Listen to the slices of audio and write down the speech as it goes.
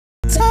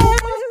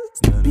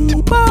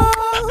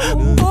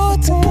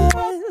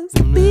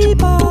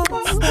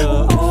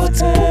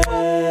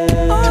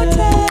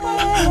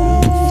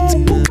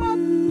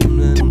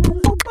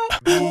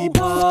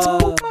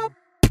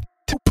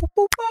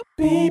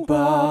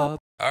Bebop.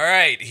 All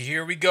right,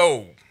 here we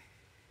go.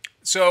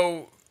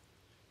 So,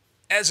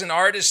 as an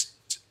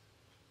artist,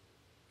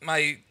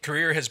 my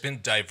career has been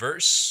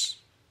diverse.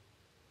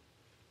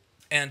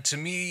 And to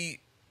me,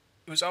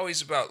 it was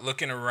always about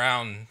looking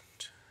around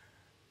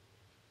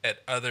at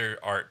other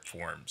art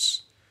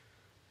forms.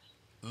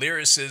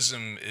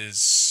 Lyricism is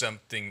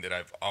something that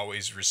I've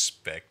always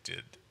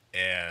respected.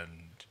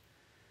 And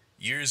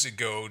years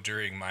ago,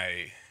 during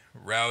my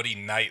rowdy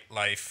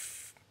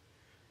nightlife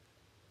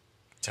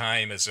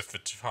time as a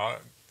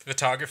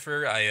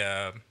photographer,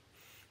 I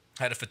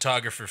had a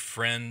photographer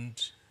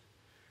friend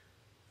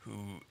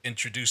who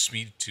introduced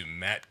me to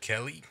Matt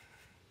Kelly.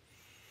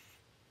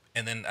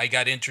 And then I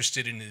got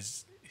interested in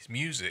his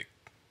music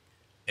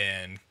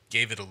and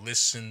gave it a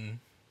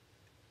listen,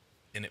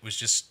 and it was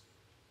just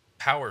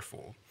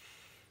powerful.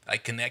 I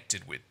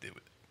connected with it.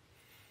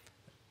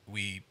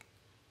 We,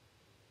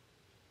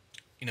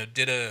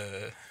 did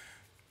a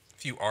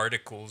few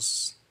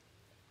articles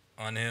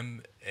on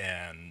him,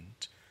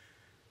 and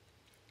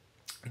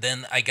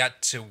then I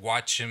got to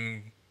watch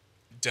him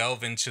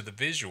delve into the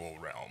visual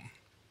realm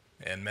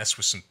and mess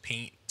with some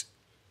paint.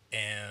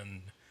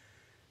 And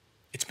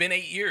it's been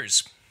 8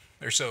 years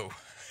or so.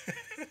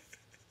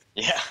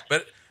 Yeah.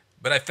 But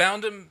I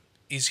found him.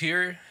 He's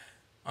here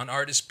on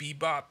Artist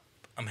Bebop.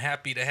 I'm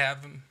happy to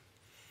have him.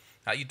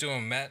 How you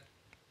doing, Matt?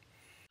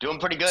 Doing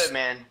pretty good,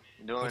 man.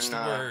 What's the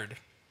word?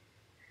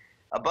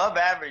 Above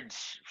average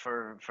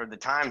for the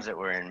times that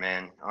we're in,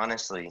 man.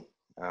 Honestly,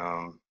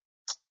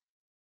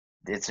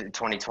 it's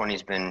 2020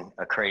 has been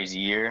a crazy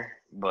year,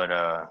 but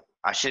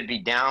I should be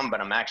down, but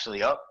I'm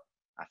actually up.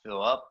 I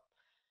feel up,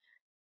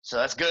 so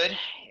that's good,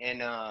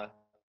 and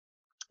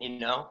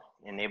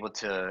and able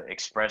to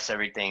express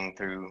everything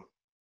through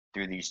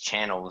these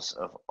channels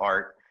of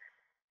art.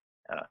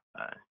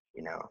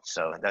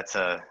 So that's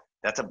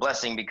a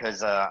blessing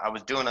because I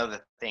was doing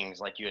other things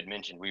like you had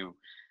mentioned.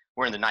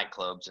 We're in the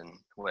nightclubs and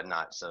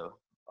whatnot, so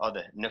all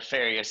the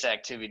nefarious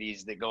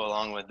activities that go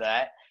along with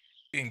that.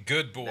 Being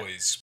good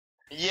boys.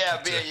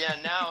 Yeah.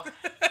 Now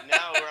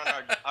we're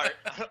on our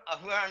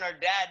we're on our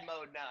dad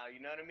mode now. You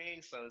know what I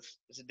mean? So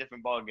it's a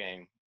different ball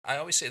game. I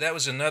always say that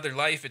was another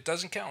life. It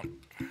doesn't count.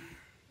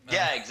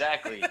 Yeah,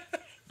 exactly.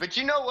 But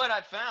you know what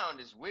I found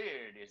is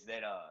weird is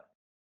that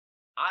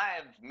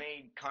I've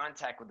made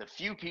contact with a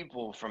few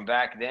people from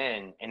back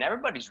then, and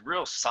everybody's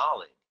real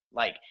solid.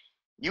 Like,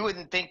 you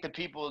wouldn't think the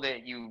people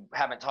that you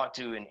haven't talked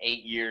to in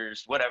 8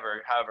 years,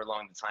 whatever, however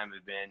long the time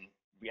has been,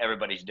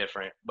 everybody's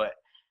different. But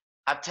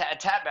I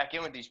tap back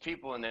in with these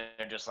people, and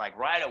they're just like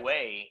right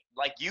away,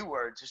 like you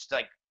were, just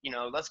like,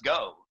 let's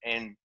go.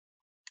 And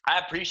I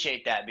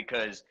appreciate that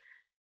because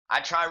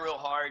I try real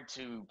hard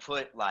to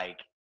put like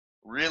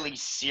really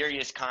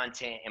serious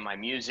content in my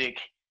music.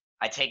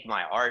 I take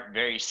my art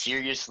very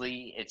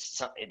seriously.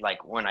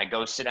 Like when I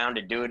go sit down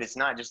to do it, it's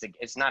not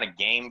a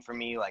game for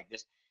me. Like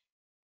this,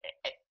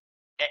 it,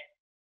 it,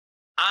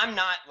 I'm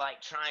not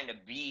like trying to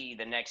be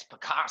the next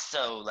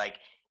Picasso, like,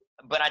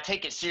 but I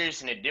take it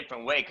serious in a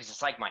different way because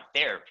it's like my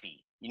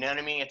therapy. You know what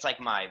I mean? It's like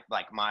my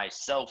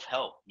self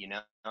help.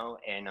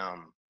 And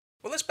well,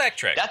 let's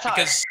backtrack. That's how.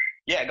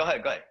 Yeah, go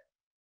ahead.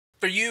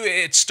 For you,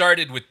 it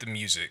started with the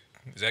music.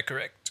 Is that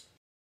correct?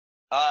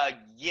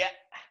 Yeah,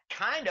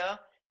 kinda.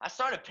 I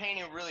started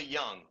painting really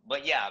young,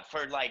 but yeah,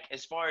 for like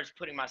as far as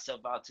putting myself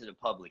out to the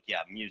public, yeah,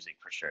 music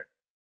for sure.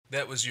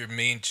 That was your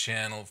main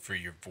channel for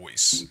your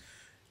voice.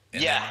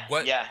 And yeah, then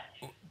what? Yeah.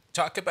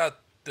 Talk about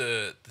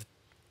the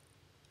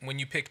when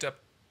you picked up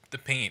the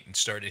paint and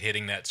started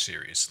hitting that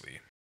seriously.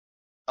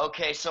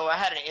 Okay, so I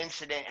had an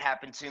incident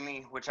happen to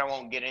me, which I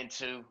won't get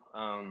into.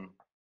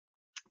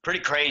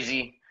 Pretty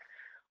crazy,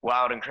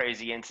 wild and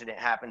crazy incident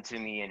happened to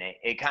me, and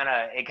it kind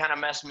of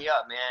messed me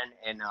up, man.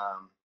 And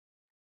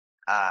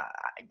uh,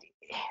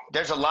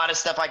 there's a lot of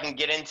stuff I can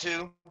get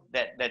into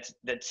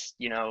that's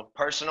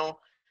personal,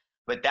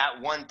 but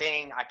that one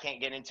thing I can't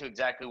get into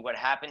exactly what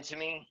happened to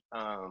me.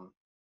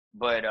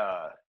 But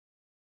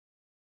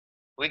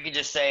we could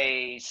just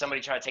say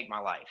somebody tried to take my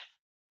life,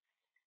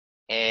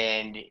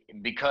 and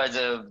because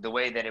of the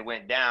way that it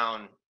went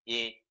down,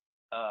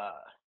 uh,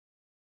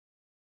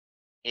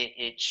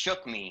 it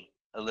shook me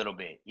a little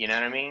bit, you know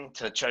what I mean?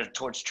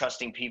 Towards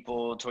trusting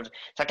people, so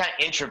I kind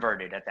of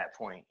introverted at that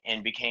point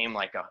and became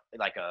like a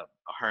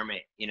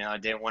hermit. I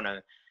didn't want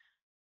to.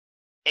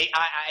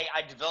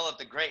 I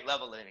developed a great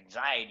level of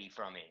anxiety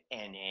from it,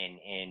 and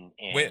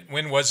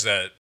when was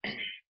that?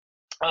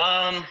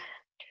 I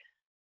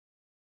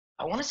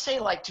want to say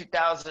like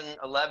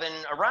 2011,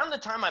 around the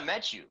time I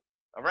met you,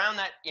 around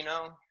that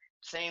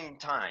same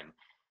time.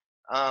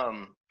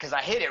 Because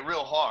I hit it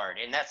real hard,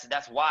 and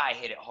that's why I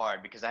hit it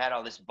hard, because I had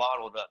all this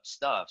bottled up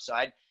stuff. So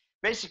I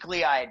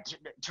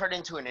turned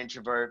into an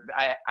introvert.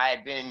 I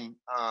had been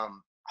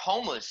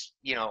homeless,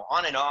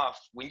 on and off.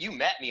 When you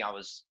met me, I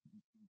was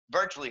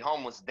virtually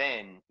homeless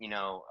then.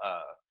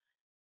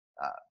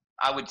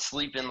 I would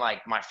sleep in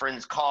like my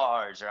friends'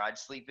 cars, or I'd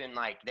sleep in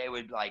like they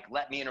would like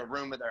let me in a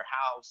room of their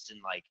house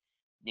and like,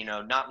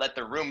 not let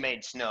their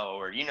roommates know,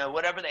 or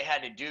whatever they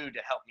had to do to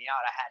help me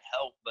out. I had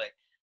help, but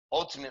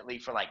ultimately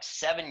for like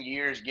 7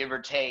 years, give or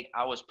take,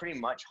 I was pretty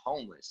much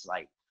homeless.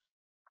 Like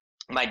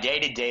my day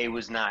to day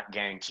was not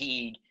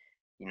guaranteed.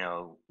 You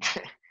know,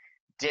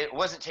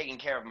 wasn't taking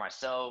care of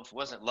myself,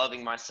 wasn't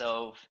loving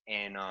myself,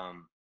 and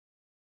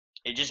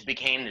it just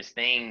became this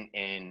thing,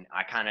 and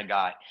I kind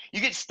of you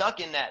get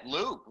stuck in that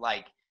loop,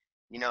 like,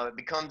 it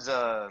becomes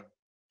a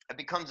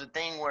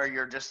thing where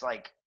you're just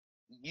like,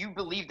 you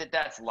believe that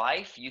that's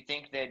life. You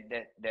think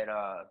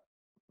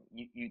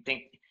you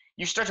think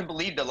you start to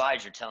believe the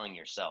lies you're telling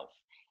yourself,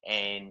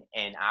 and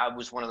I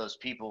was one of those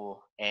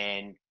people,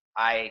 and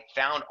I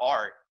found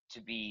art to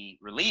be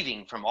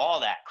relieving from all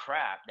that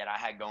crap that I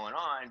had going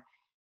on,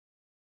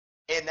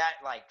 and that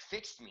like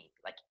fixed me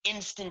like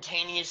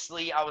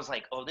instantaneously. I was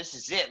like, oh, this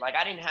is it. Like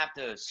I didn't have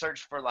to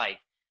search for like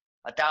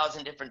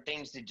 1,000 different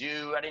things to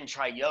do. I didn't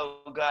try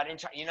yoga. I didn't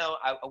try,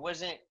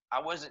 I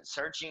wasn't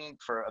searching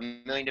for a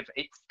million different.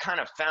 It kind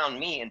of found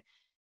me, and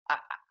I,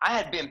 I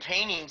had been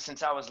painting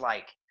since I was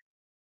like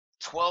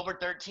 12 or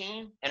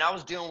 13, and I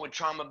was dealing with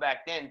trauma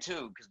back then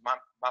too, because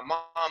my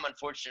mom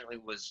unfortunately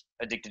was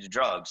addicted to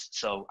drugs.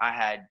 So I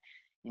had,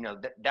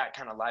 that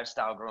kind of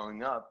lifestyle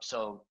growing up.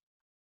 So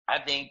I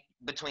think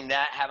between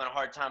that, having a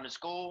hard time in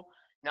school,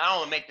 now I don't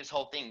want to make this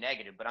whole thing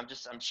negative, but I'm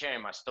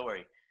sharing my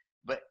story.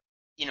 But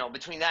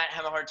between that,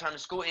 having a hard time in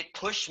school, it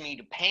pushed me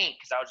to paint,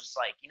 because I was just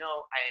like,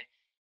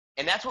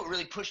 and that's what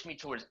really pushed me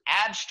towards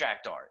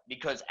abstract art,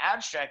 because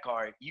abstract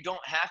art, you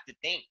don't have to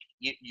think.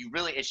 You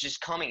really, it's just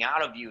coming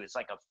out of you. It's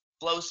like a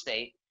flow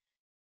state.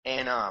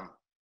 And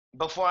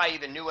before I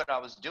even knew what I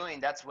was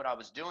doing, that's what I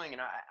was doing,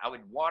 and I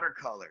would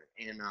watercolor,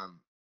 and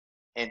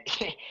and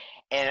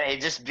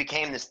it just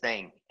became this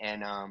thing.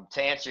 And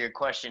to answer your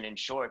question in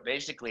short,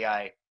 basically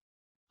I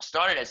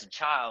started as a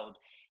child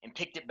and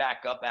picked it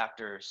back up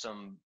after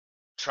some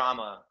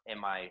trauma in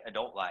my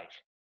adult life,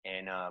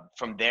 and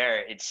from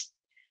there it's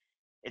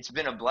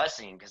been a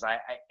blessing, because I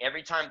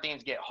every time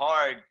things get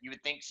hard, you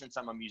would think since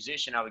I'm a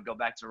musician I would go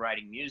back to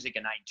writing music,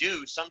 and I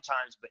do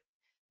sometimes, but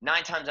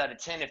 9 times out of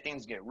 10, if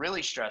things get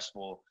really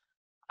stressful,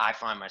 I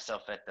find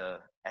myself at the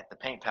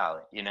paint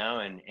palette,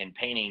 and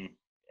painting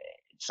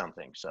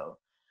something. So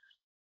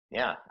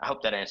yeah, I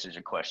hope that answers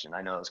your question.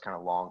 I know it's kind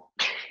of long.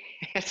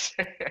 That's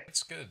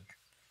good.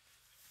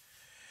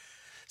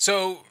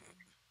 So,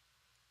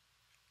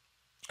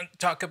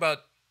 talk about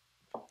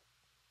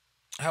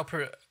how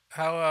per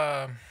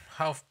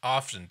how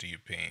often do you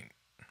paint?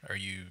 Are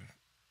you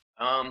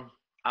um,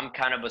 I'm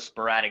kind of a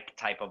sporadic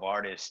type of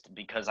artist,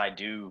 because I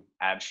do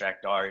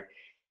abstract art.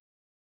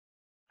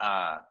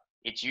 Uh,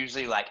 it's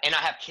usually like, and I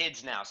have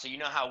kids now, so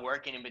how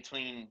working in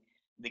between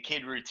the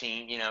kid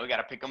routine, we got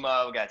to pick them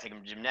up, we got to take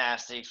them to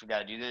gymnastics, we got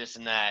to do this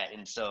and that,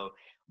 and so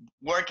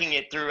working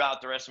it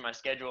throughout the rest of my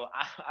schedule,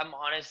 I'm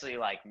honestly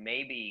like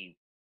maybe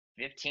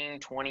 15,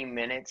 20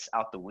 minutes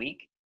out the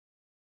week.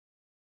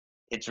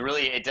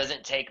 It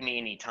doesn't take me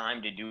any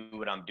time to do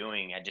what I'm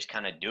doing. I just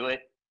kind of do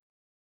it.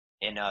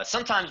 And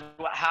sometimes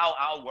how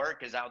I'll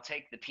work is I'll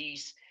take the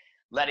piece,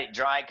 let it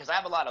dry, because I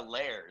have a lot of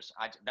layers.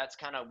 That's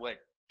kind of what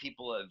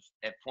people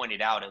have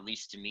pointed out, at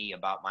least to me,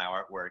 about my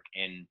artwork.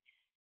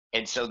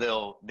 And so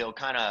they'll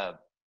kind of,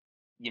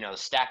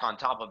 stack on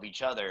top of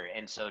each other.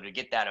 And so to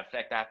get that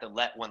effect, I have to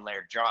let one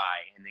layer dry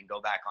and then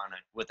go back on it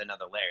with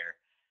another layer.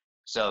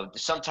 So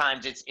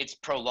sometimes it's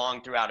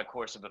prolonged throughout a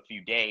course of a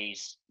few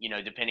days,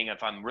 depending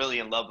if I'm really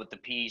in love with the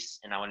piece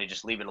and I want to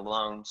just leave it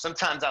alone.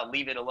 Sometimes I'll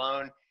leave it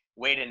alone,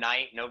 wait a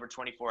night, and over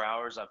 24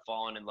 hours, I've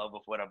fallen in love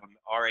with what I've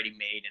already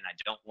made, and I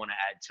don't want to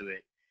add to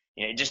it.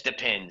 It just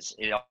depends.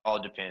 It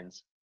all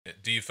depends.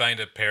 do you find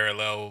a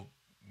parallel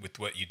with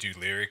what you do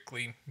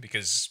lyrically?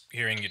 Because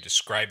hearing you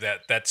describe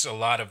that, that's a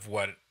lot of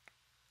what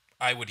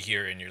I would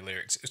hear in your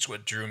lyrics. It's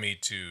what drew me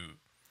to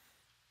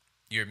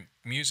your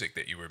music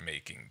that you were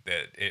making,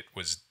 that it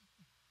was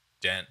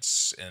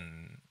dense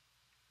and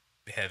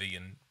heavy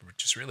and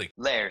just really,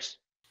 Layers.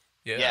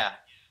 yeah. Yeah.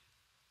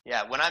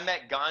 Yeah. When I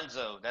met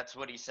Gonzo, that's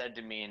what he said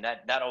to me, and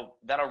that'll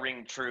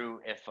ring true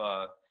if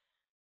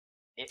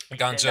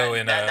Gonzo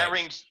and that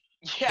rings.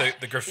 Yeah,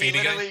 the he graffiti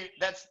guy. literally,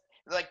 that's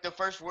like the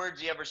first words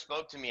he ever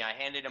spoke to me. I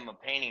handed him a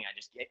painting.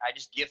 I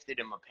just gifted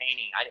him a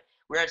painting.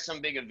 We're at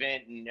some big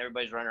event, and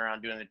everybody's running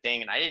around doing the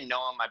thing, and I didn't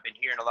know him. I've been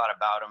hearing a lot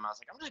about him. I was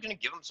like, I'm just gonna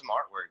give him some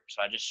artwork.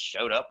 So I just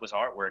showed up with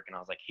artwork, and I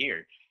was like, here.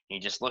 And he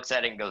just looks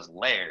at it and goes,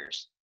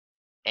 layers.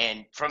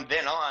 And from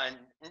then on,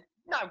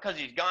 not because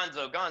he's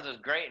Gonzo. Gonzo's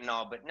great and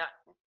all, but not,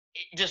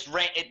 it just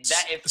ran it,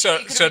 that if So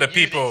it could so have the been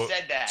you that people,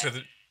 said that, so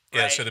the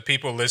yeah, right? so the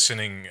people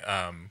listening,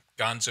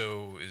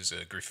 Gonzo is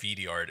a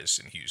graffiti artist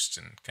in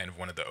Houston, kind of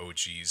one of the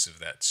OGs of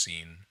that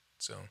scene.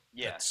 So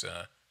Yeah. that's who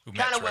Kind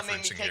Matt's of what made me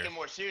referencing take here. it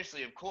more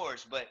seriously, of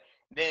course. But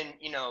then,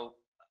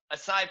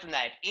 aside from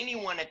that, if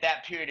anyone at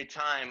that period of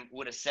time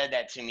would have said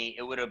that to me,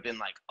 it would have been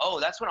like, oh,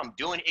 that's what I'm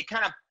doing. It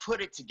kind of put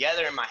it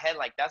together in my head,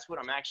 like that's what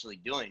I'm actually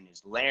doing,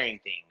 is layering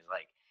things,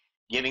 like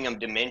giving them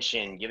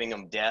dimension, giving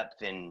them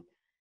depth, and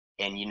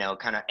and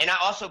kind of, and I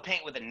also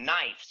paint with a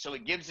knife, so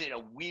it gives it a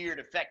weird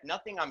effect.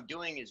 Nothing I'm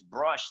doing is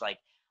brush. Like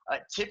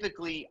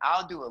typically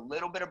I'll do a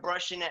little bit of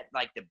brushing at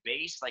like the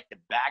base, like the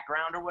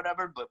background or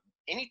whatever, but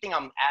anything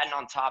I'm adding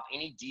on top,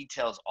 any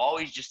details,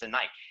 always just a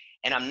knife.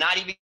 And I'm not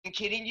even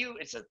kidding you,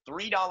 it's a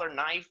 $3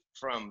 knife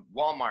from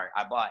Walmart.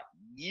 I bought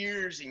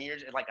years and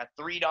years, like a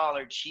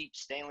 $3 cheap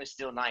stainless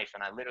steel knife,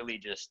 and I literally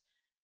just,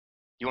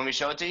 you want me to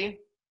show it to you?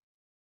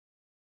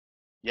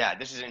 Yeah,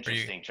 this is Are you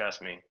interesting,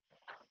 trust me.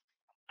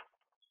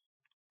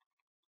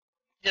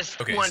 Just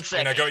okay? one You're not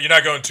second. going. You're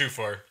not going too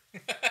far.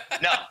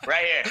 No,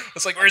 right here.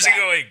 It's like, I'm where's he back.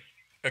 going?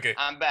 Okay.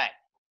 I'm back.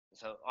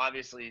 So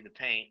obviously the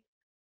paint.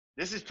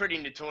 This is pretty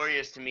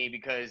notorious to me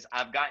because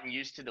I've gotten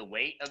used to the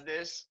weight of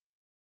this,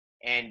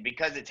 and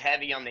because it's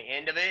heavy on the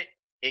end of it,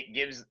 it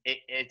gives it.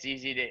 It's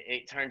easy to.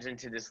 It turns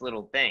into this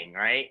little thing,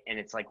 right? And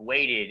it's like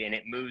weighted, and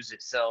it moves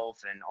itself,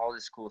 and all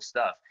this cool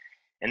stuff.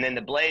 And then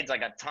the blade's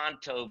like a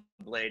Tonto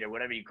blade or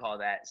whatever you call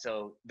that.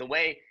 So the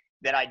way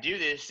that I do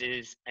this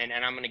is, and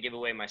I'm gonna give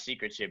away my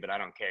secrets here, but I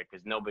don't care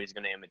because nobody's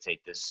gonna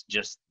imitate this.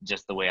 Just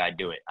the way I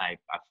do it. I've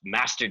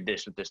mastered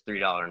this with this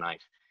 $3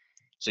 knife.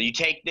 So you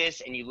take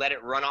this and you let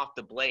it run off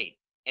the blade,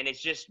 and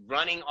it's just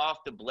running off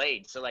the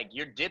blade. So like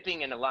you're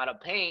dipping in a lot of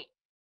paint,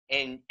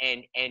 and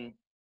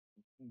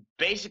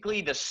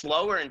basically the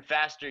slower and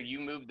faster you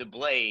move the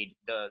blade,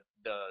 the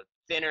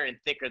thinner and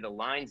thicker the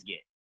lines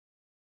get.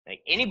 Like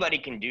anybody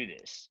can do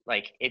this.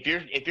 Like if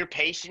you're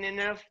patient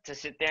enough to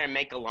sit there and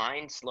make a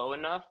line slow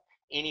enough,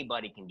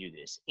 anybody can do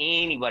this.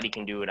 Anybody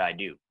can do what I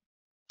do.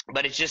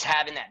 But it's just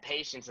having that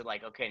patience of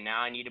like, okay,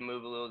 now I need to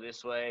move a little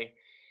this way.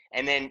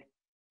 And then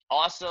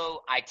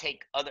also I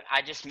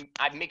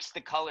mix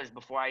the colors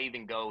before I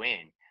even go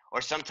in.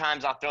 Or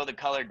sometimes I'll throw the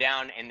color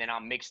down and then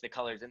I'll mix the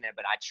colors in there.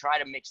 But I try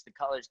to mix the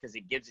colors because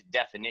it gives it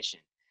definition.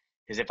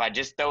 Because if I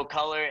just throw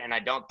color and I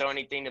don't throw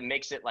anything to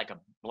mix it, like a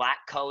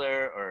black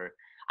color, or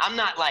I'm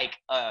not like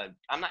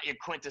I'm not your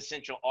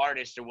quintessential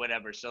artist or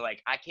whatever. So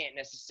like I can't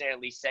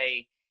necessarily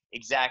say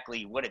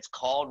exactly what it's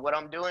called, what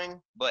I'm doing,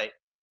 but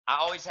I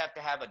always have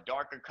to have a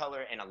darker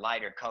color and a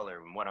lighter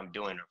color in what I'm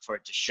doing for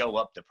it to show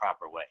up the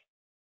proper way.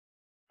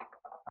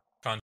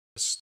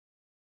 Contest.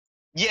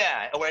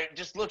 Yeah, or it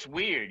just looks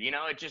weird,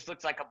 it just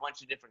looks like a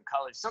bunch of different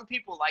colors. Some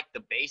people like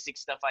the basic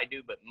stuff I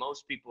do, but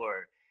most people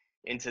are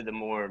into the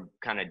more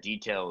kind of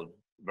detailed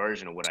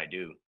version of what I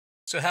do.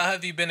 So how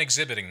have you been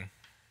exhibiting?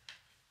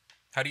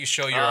 How do you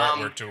show your Um,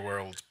 artwork to the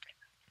world?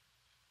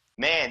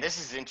 Man, this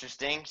is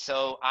interesting.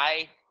 So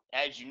I,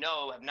 as you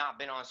know, have not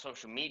been on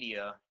social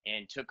media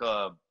and took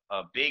a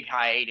big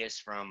hiatus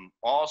from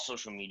all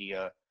social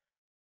media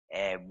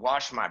and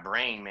washed my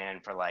brain, man,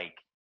 for like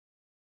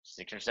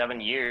 6 or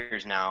 7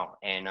 years now.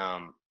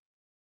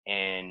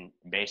 And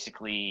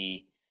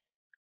basically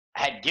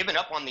had given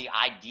up on the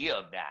idea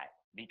of that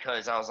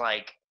because I was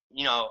like,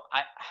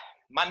 I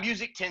my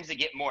music tends to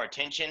get more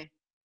attention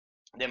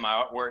than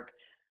my artwork,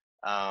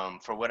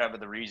 for whatever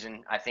the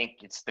reason. I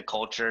think it's the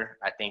culture.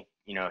 I think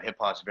hip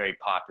hop's very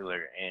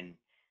popular,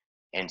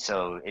 and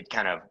so it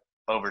kind of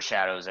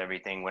overshadows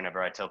everything.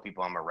 Whenever I tell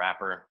people I'm a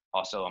rapper,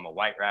 also I'm a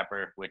white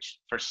rapper, which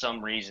for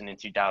some reason in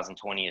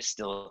 2020 is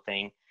still a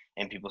thing,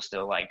 and people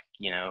still like,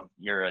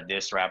 you're a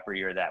this rapper,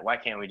 you're that. Why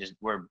can't we just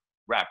we're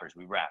rappers?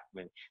 We rap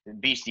with the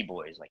Beastie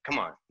Boys. Like, come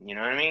on, you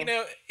know what I You mean?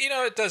 know, you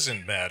know, it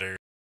doesn't matter.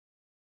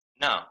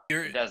 No,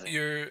 You're, it doesn't.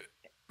 you're,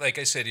 like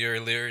I said, you're a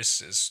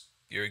lyricist.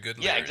 You're a good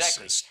Yeah,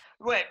 exactly. lyricist.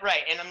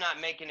 Right. And I'm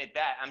not making it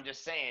that. I'm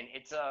just saying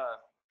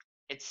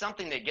it's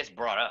something that gets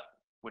brought up,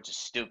 which is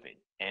stupid.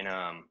 And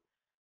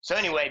so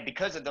anyway,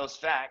 because of those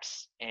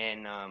facts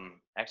and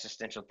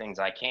existential things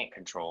I can't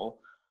control,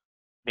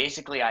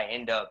 basically I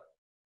end up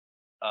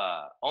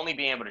only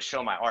being able to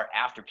show my art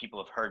after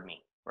people have heard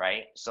me,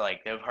 right? So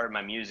like they've heard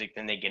my music,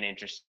 then they get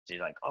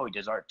interested, like, oh, he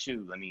does art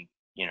too. Let me,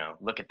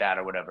 look at that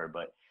or whatever.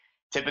 But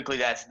typically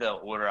that's the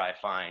order I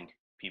find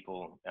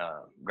people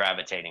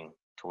gravitating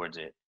towards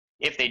it,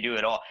 if they do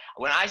it all.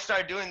 When I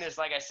started doing this,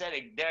 like I said,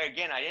 there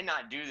again, I did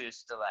not do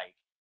this to like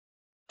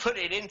put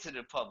it into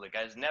the public.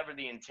 That's never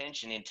the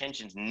intention. The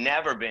intention's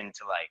never been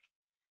to like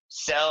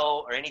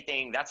sell or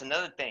anything. That's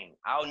another thing.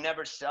 I'll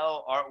never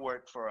sell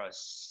artwork for a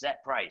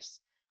set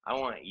price. I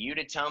want you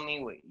to tell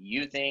me what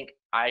you think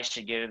I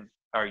should give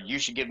or you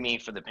should give me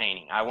for the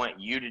painting. I want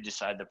you to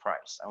decide the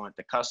price. I want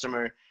the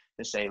customer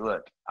to say,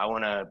 look, I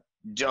want to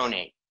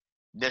donate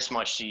this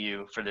much to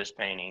you for this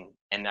painting,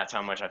 and that's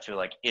how much I feel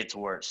like it's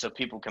worth, so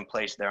people can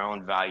place their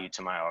own value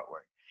to my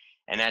artwork.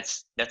 And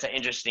that's an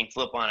interesting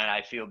flip on it,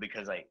 I feel,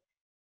 because like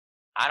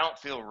I don't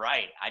feel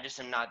right. I just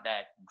am not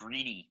that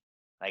greedy.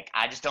 Like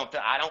I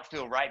don't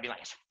feel right being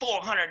like it's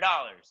 $400.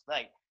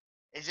 Like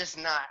it's just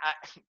not.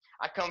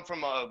 I come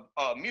from a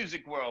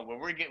music world where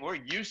we're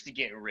used to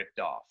getting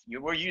ripped off. We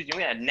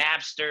had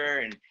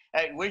Napster, and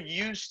we're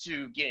used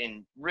to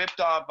getting ripped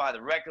off by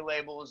the record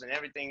labels and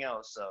everything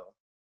else. So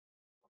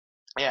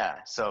yeah,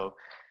 so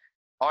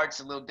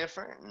art's a little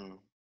different, and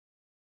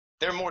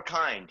they're more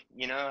kind.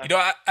 You know,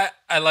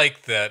 I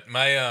like that.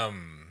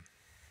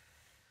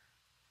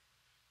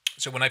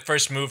 So when I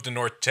first moved to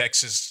North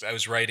Texas, I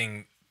was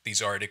writing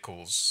these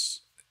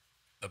articles,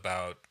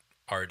 about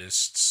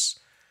artists,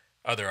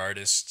 other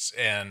artists,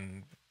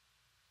 and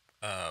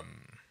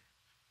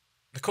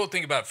the cool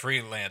thing about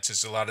freelance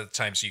is a lot of the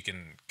times you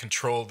can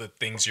control the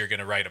things you're going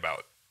to write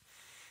about.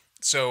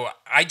 So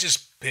I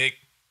just pick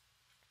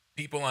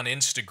people on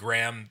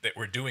Instagram that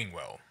were doing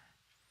well.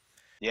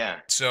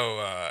 Yeah.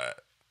 So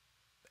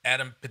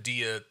Adam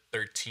Padilla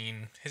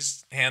 13,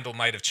 his handle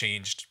might have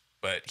changed,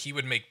 but he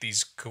would make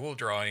these cool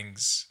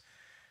drawings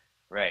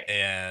Right.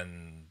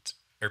 and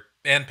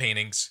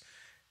paintings,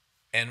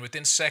 and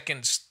within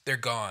seconds they're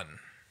gone.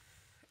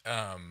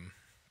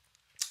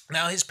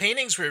 Now his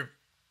paintings were,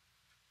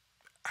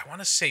 I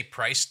want to say,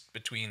 priced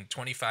between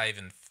 $25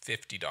 and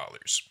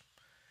 $50.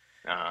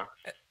 Uh-huh.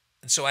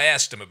 And so I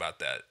asked him about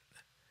that,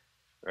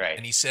 Right.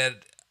 and he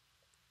said,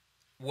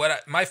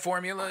 my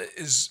formula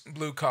is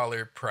blue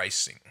collar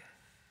pricing.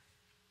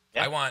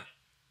 Yeah. I want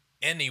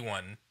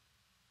anyone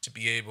to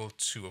be able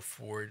to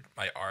afford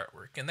my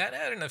artwork, and that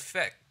had an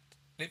effect.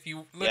 If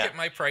you look at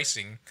my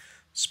pricing,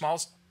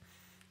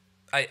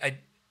 I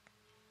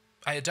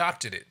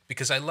adopted it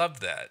because I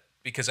love that,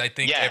 because I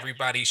think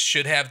everybody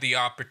should have the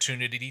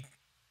opportunity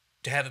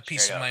to have a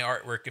piece of my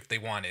artwork if they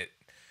want it.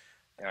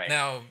 Right.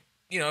 Now,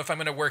 if I'm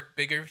going to work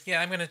bigger,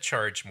 I'm going to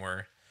charge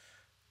more.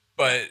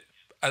 But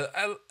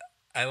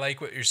I like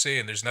what you're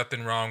saying. There's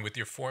nothing wrong with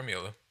your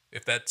formula.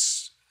 If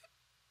that's,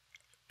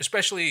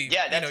 especially,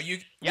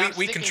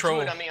 we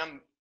control. To it. I mean,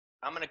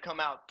 I'm going to come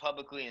out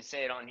publicly and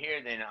say it on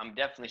here. Then I'm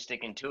definitely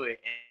sticking to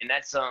it, and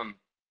that's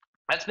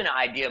been an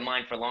idea of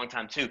mine for a long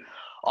time too.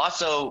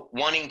 Also,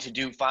 wanting to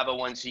do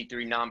 501c3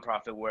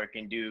 nonprofit work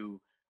and do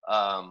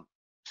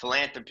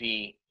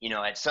philanthropy.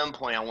 At some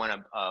point, I want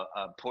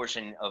a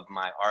portion of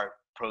my art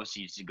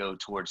proceeds to go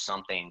towards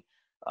something,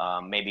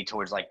 maybe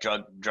towards like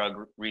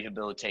drug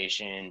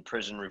rehabilitation,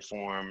 prison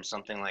reform,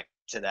 something like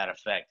to that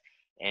effect.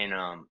 And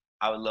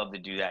I would love to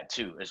do that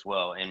too as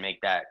well, and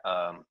make that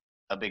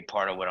a big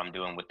part of what I'm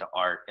doing with the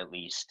art, at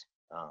least.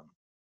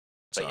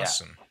 That's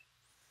awesome.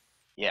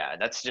 Yeah,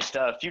 that's just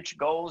future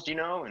goals,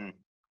 and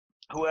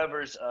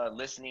whoever's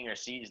listening or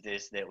sees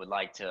this that would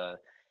like to,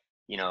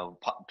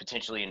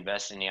 potentially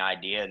invest in the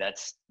idea,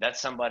 that's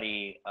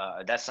somebody,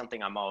 that's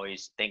something I'm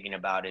always thinking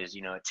about is,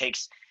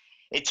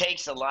 it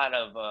takes a lot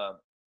of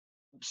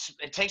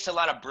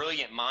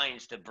brilliant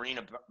minds to bring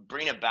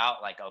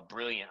about like a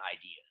brilliant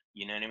idea.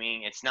 You know what I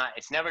mean?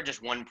 It's never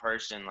just one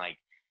person. Like,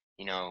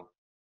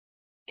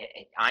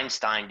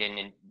 Einstein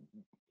didn't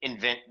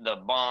invent the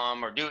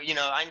bomb or do,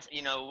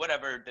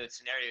 whatever the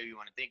scenario you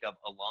want to think of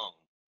alone.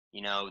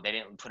 They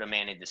didn't put a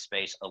man into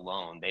space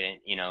alone. They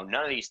didn't,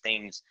 none of these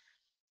things.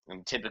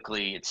 And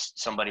typically it's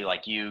somebody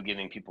like you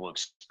giving people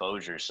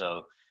exposure.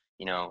 So,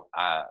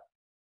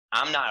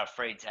 I'm not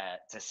afraid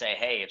to say,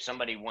 hey, if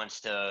somebody wants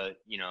to,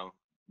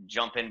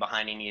 jump in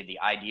behind any of the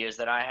ideas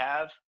that I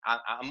have,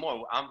 I'm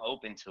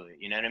open to it.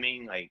 You know what I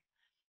mean? Like,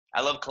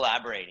 I love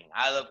collaborating.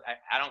 I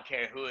don't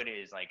care who it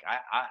is. Like, I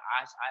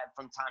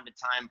from time to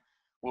time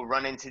will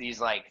run into these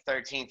like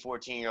 13,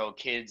 14-year-old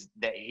kids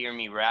that hear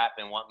me rap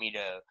and want me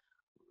to,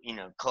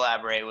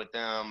 collaborate with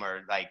them,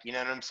 or like, you know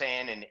what I'm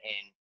saying? And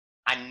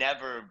I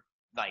never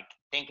like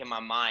think in my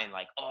mind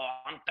like, oh,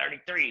 I'm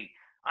 33.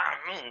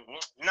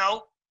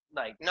 No,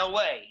 like, no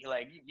way.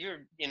 Like, you're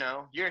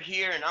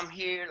here and I'm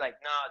here. Like,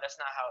 no, that's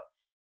not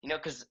how,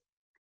 because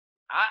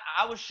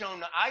I was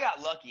shown, I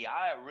got lucky.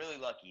 I got really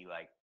lucky.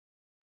 Like,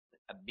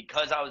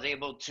 because I was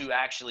able to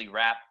actually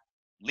rap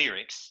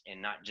lyrics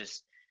and not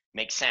just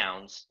make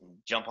sounds and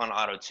jump on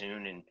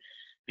auto-tune and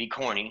be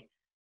corny.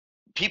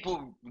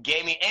 People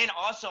gave me, and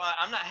also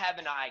I'm not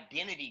having an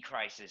identity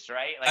crisis,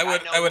 right?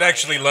 Like, I would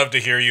actually love to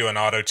hear you on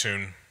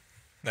auto-tune.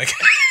 Like,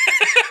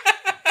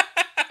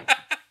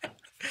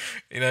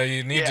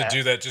 you need to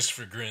do that just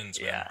for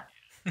grins, man.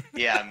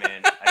 Yeah,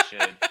 man, I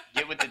should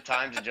get with the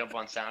times and jump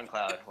on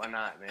SoundCloud. Why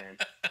not, man?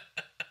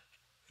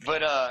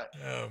 But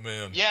oh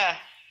man, yeah.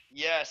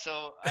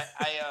 So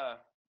I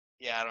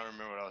don't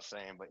remember what I was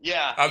saying, but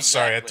yeah. I'm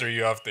sorry I threw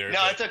you off there.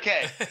 No, it's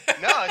okay.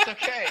 No, it's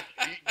okay.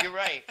 You're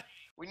right.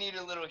 We need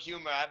a little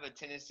humor. I have a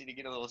tendency to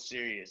get a little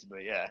serious,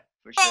 but yeah,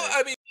 for sure.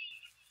 I mean,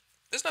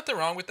 there's nothing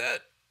wrong with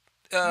that.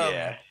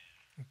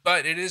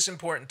 But it is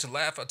important to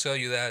laugh. I'll tell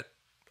you that.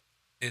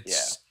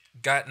 It's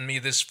gotten me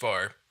this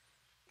far.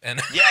 And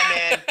yeah,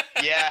 man.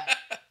 Yeah.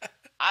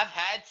 I've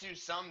had to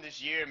some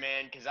this year,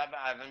 man, because I've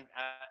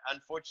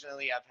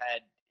unfortunately I've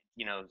had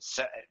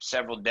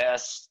several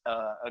deaths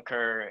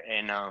occur,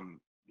 and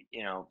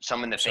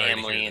some in the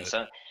family, and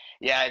some.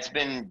 Yeah, it's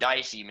been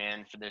dicey,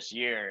 man, for this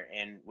year,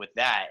 and with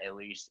that at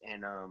least,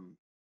 and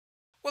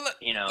well,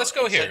 let's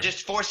go here. So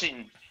just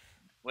forcing.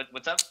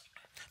 What's up?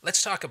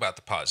 Let's talk about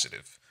the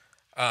positive.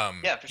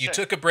 Yeah, for sure. You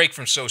took a break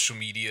from social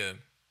media.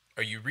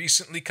 Are you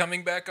recently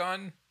coming back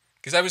on?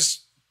 Because I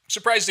was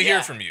surprised to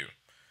hear from you.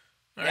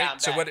 All right. I'm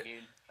so back,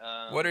 dude.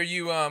 What are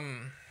you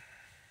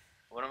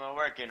What am I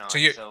working on? So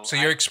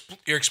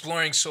you're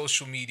exploring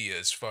social media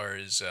as far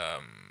as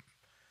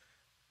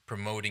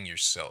promoting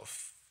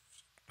yourself.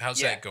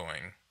 How's that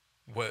going?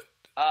 What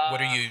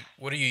are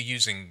you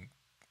using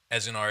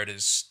as an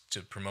artist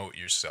to promote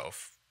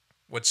yourself?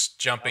 What's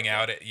jumping Okay.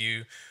 out at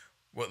you?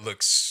 What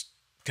looks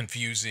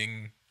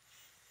confusing?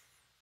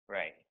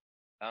 Right.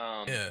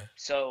 Yeah.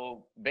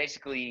 So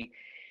basically,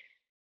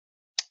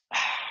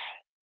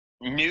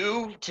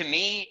 new to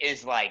me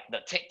is like the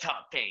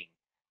TikTok thing.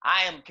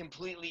 I am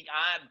completely.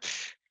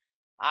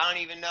 I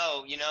don't even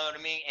know. You know what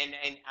I mean?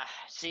 And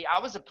see, I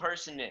was a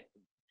person that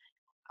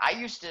I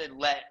used to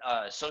let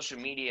social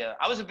media.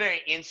 I was a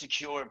very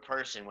insecure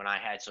person when I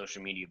had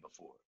social media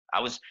before. I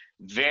was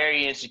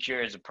very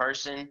insecure as a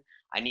person.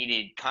 I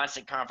needed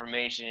constant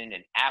confirmation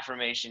and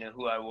affirmation of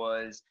who I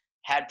was.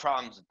 Had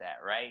problems with that,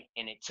 right?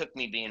 And it took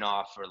me being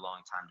off for a long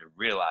time to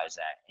realize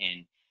that.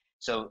 And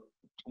so,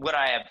 what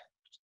I have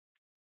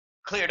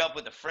cleared up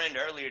with a friend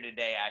earlier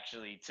today,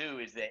 actually, too,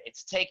 is that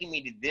it's taken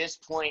me to this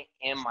point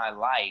in my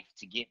life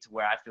to get to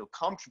where I feel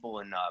comfortable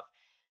enough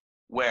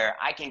where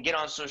I can get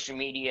on social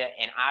media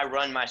and I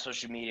run my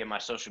social media. My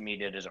social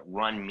media doesn't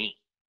run me.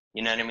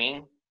 You know what I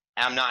mean?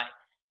 I'm not,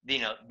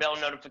 bell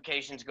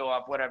notifications go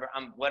off, whatever.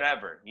 I'm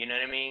whatever. You know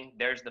what I mean?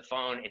 There's the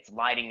phone. It's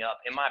lighting up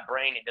in my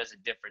brain. It does a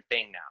different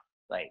thing now.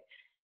 Like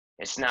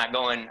it's not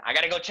going. I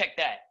gotta go check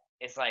that.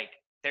 It's like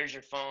there's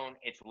your phone.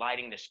 It's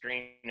lighting the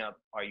screen up.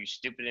 Are you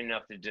stupid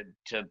enough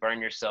to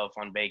burn yourself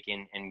on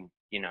bacon and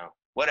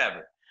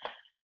whatever?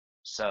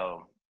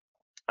 So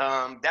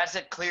that's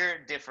a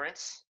clear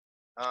difference.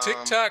 Um,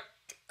 TikTok,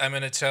 I'm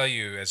going to tell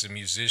you, as a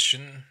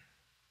musician,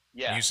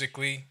 yeah.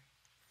 musically,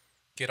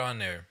 get on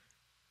there.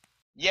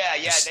 Yeah,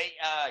 Just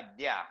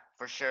yeah,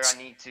 for sure. I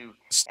need to,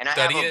 and I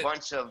have study a it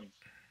bunch of,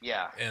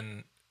 yeah,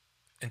 and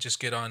just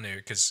get on there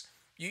because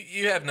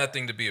you have yeah,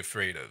 nothing to be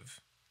afraid of.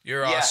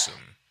 You're yeah. awesome.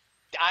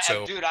 I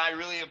So dude, I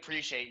really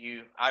appreciate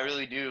you. I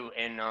really do,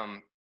 and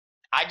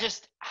I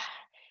just,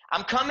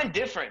 I'm coming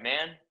different,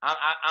 man.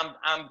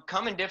 I'm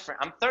coming different.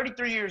 I'm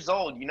 33 years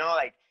old.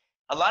 Like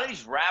a lot of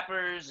these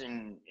rappers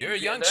you're a yeah, they're,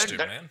 youngster,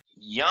 they're man.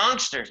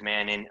 youngsters,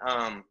 man, and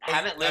Oh,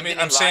 haven't I lived mean,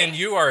 any I'm saying life.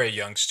 you are a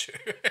youngster.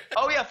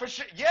 Oh yeah, for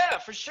sure. Yeah,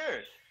 for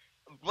sure.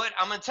 But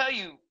I'm gonna tell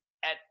you,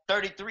 at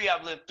 33,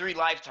 I've lived 3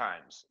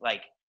 lifetimes.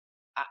 Like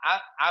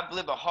I've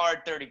lived a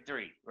hard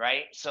 33,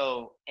 right?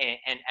 So and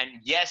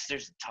yes,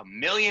 there's a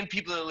million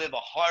people that live a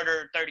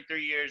harder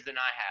 33 years than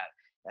I have.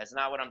 That's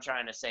not what I'm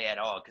trying to say at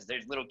all, because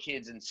there's little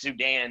kids in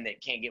Sudan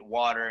that can't get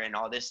water and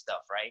all this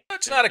stuff, right?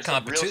 It's not a There's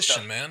some real stuff.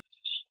 competition, man.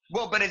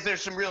 Well, but is there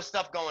some real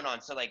stuff going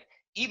on? So like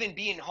even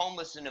being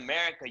homeless in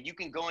America, you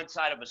can go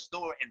inside of a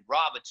store and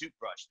rob a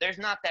toothbrush. There's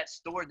not that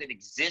store that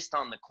exists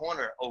on the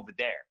corner over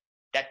there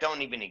that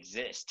don't even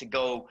exist to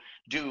go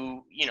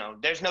do,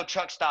 there's no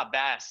truck stop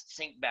bass,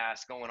 sink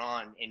bass going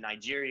on in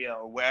Nigeria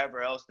or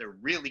wherever else. They're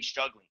really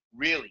struggling,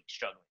 really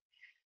struggling.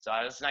 So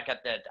I just not got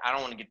that. I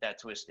don't want to get that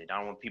twisted. I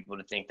don't want people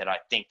to think that I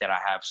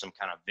have some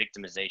kind of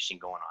victimization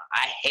going on.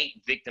 I hate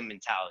victim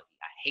mentality.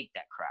 I hate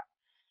that crap.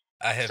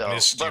 I have So,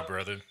 missed you, but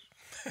brother.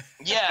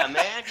 yeah,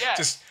 man, yeah.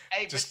 just,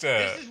 Hey, but just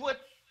yeah.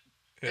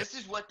 this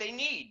is what they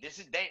need. This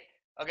is they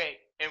okay.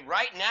 And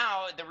right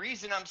now, the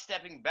reason I'm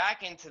stepping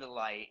back into the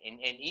light and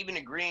even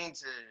agreeing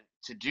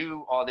to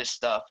do all this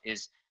stuff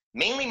is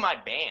mainly my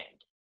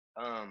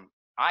band.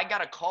 I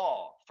got a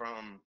call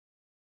from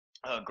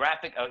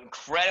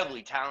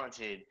incredibly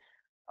talented,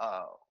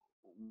 uh,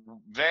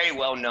 very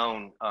well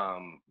known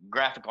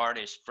graphic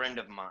artist friend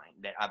of mine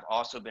that I've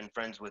also been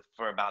friends with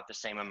for about the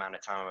same amount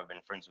of time I've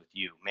been friends with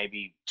you,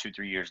 maybe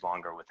 2-3 years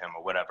longer with him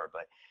or whatever.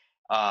 But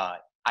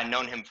I've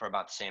known him for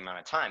about the same amount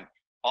of time.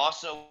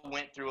 Also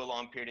went through a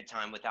long period of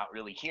time without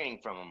really hearing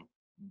from him.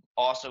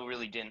 Also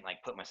really didn't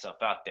like put myself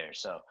out there.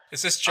 So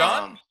Is this um,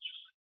 John?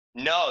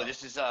 no,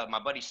 this is my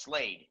buddy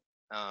Slade.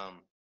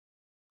 Um,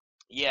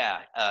 yeah,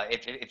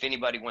 if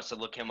anybody wants to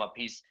look him up,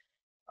 he's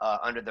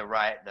under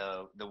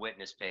the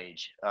witness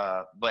page.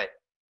 But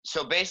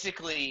so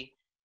basically,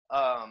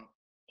 um,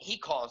 he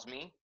calls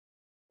me.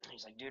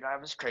 He's like, dude, I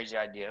have this crazy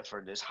idea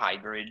for this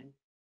hybrid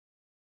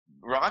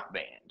rock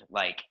band.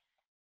 Like,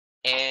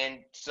 and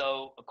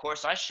so of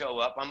course I show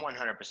up. I'm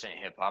 100%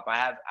 hip hop.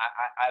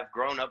 I've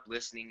grown up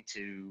listening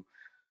to.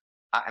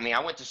 I mean, I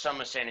went to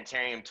Summer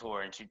Sanitarium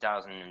tour in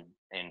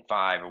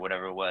 2005 or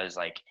whatever it was.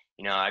 Like,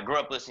 I grew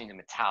up listening to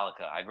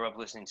Metallica. I grew up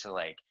listening to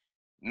like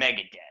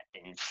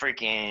Megadeth and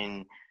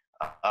freaking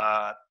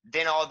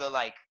then all the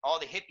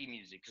hippie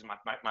music, because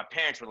my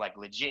parents were like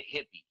legit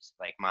hippies.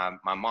 Like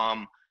my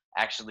mom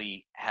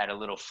actually had a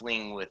little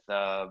fling with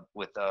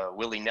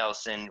Willie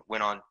Nelson,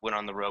 went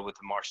on the road with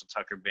the Marshall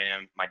Tucker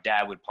band. My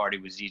dad would party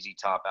with ZZ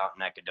Top out in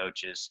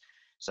Nacogdoches.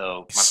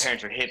 So my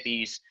parents were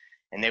hippies,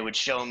 and they would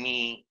show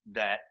me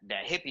that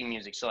hippie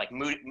music. So like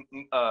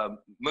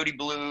Moody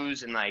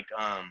Blues and like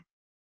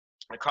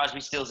Crosby,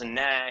 Stills and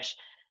Nash,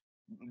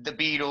 the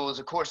Beatles,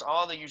 of course,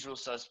 all the usual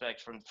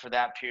suspects for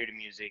that period of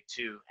music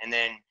too. And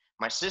then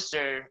my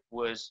sister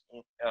was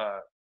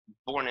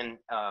born in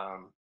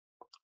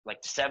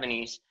like the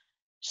 70s,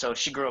 so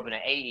she grew up in the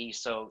 80s.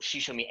 So she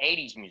showed me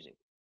 80s music.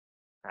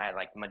 Right,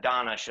 like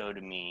Madonna showed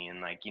to me,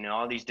 and like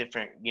all these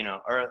different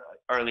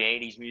early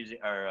 80s music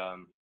or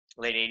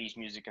late 80s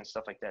music and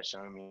stuff like that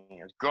showing me.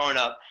 Growing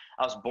up,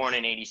 I was born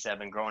in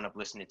 '87. Growing up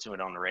listening to it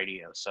on the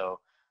radio, so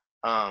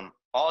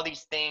all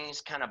these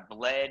things kind of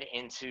bled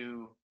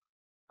into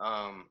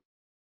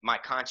my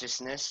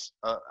consciousness.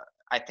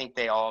 I think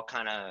they all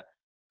kind of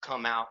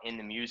come out in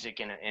the music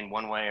in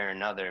one way or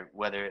another,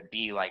 whether it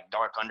be like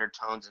dark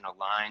undertones and the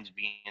lines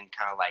being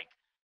kind of like,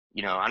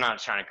 I'm not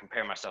trying to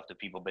compare myself to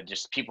people, but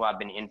just people I've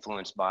been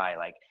influenced by,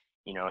 like,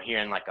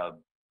 hearing like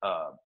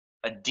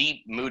a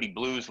deep moody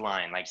blues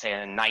line, like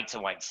say Nights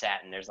of White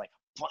Satin. There's like,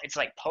 it's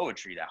like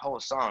poetry. That whole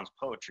song's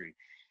poetry.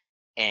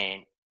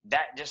 And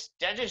that just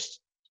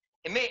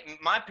it made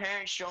my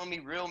parents showing me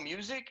real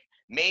music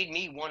made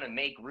me want to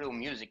make real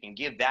music and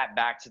give that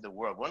back to the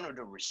world. Wanted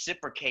to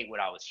reciprocate what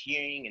I was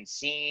hearing and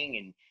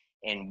seeing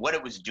and what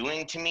it was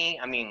doing to me.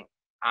 I mean,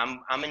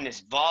 I'm in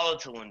this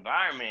volatile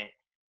environment,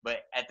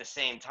 but at the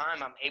same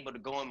time, I'm able to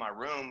go in my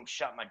room,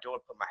 shut my door,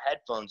 put my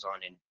headphones on,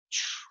 and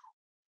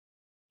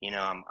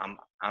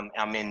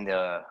I'm in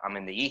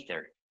the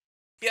ether.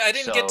 Yeah, I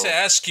didn't get to So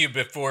ask you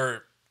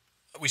before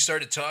we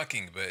started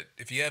talking, but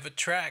if you have a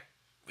track,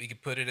 we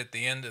could put it at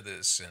the end of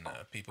this, and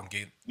people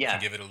can yeah,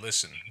 give it a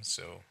listen. I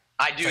So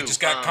I do. just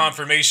got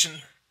confirmation.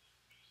 Make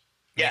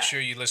Yeah, sure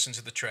you listen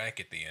to the track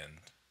at the end,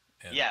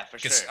 and yeah, for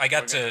because sure. I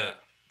got We're to, gonna.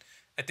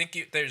 I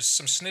think there's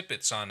some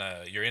snippets on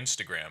your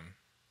Instagram.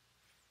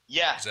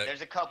 Yeah, Is that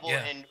there's a couple,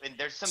 yeah? and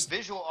there's some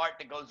visual art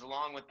that goes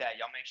along with that.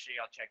 Y'all make sure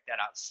y'all check that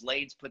out.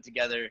 Slade's put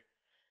together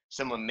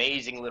some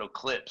amazing little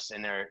clips,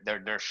 and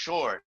they're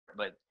short,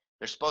 but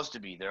they're supposed to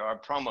be. There are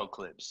promo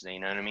clips. You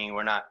know what I mean?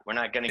 We're not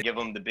gonna It, give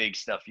them the big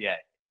stuff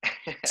yet.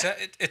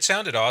 it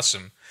sounded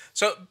awesome.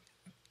 So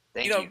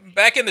Thank you.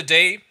 back in the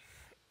day,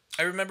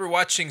 I remember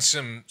watching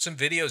some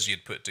videos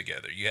you'd put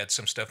together. You had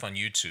some stuff on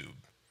YouTube.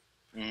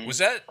 Hmm. Was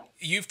that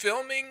you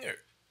filming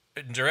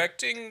or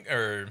directing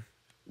or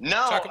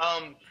No, talk?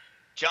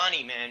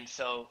 Johnny, man.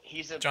 So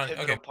he's a Johnny,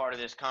 pivotal okay. part of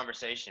this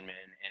conversation, man.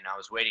 And I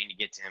was waiting to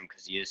get to him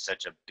because he is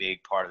such a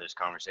big part of this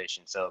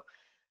conversation. So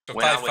So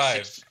when I five was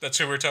five. 16. That's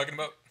who we're talking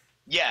about.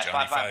 Yeah, Johnny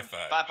five five five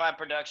five. five five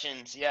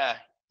productions. Yeah,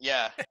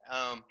 yeah.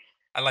 Um,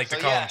 I like to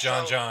so call him yeah,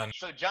 John John.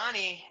 so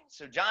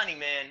Johnny,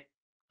 man.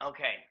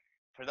 Okay,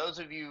 for those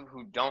of you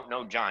who don't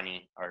know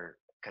Johnny, or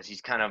because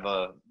he's kind of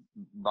a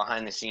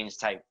behind the scenes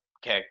type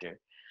character,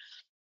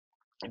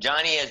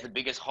 Johnny has the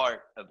biggest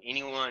heart of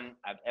anyone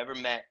I've ever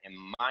met in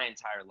my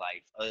entire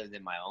life, other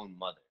than my own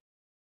mother.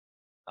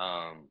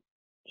 Um,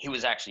 he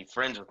was actually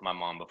friends with my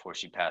mom before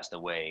she passed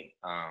away.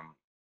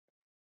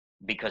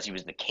 Because he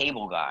was the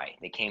cable guy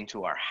that came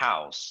to our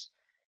house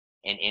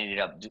and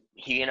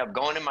he ended up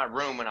going in my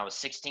room when I was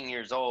 16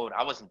 years old.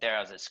 I wasn't there,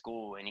 I was at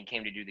school, and he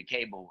came to do the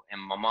cable,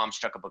 and my mom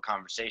struck up a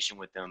conversation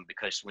with him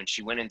because when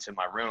she went into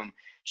my room,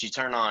 she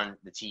turned on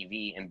the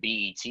TV and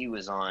BET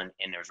was on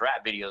and there's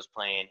rap videos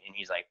playing, and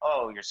he's like,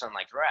 "Oh, your son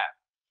likes rap."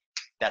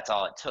 That's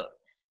all it took.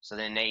 So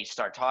then they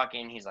start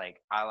talking. He's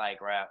like, "I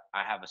like rap.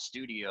 I have a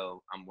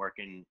studio. I'm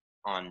working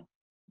on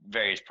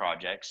various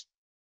projects."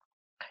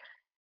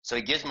 So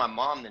he gives my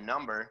mom the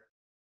number,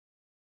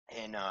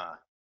 and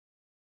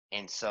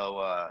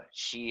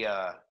she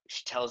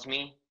tells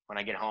me when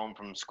I get home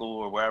from school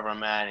or wherever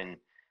I'm at, and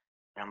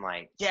I'm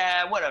like,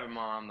 "Yeah, whatever,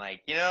 mom."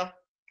 Like,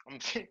 I'm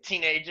a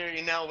teenager,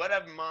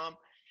 whatever, mom.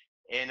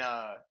 And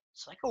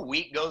it's like a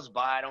week goes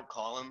by, I don't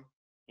call him.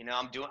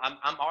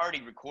 I'm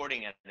already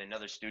recording at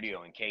another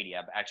studio in Katy.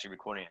 I'm actually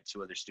recording at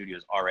two other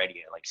studios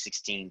already at like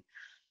 16.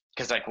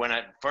 Because like when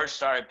I first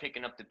started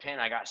picking up the pen,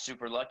 I got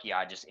super lucky.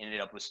 I just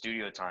ended up with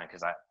studio time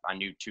because I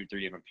knew 2,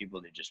 3 different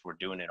people that just were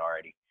doing it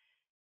already.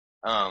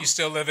 You Um,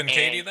 still live in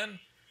Katy and then?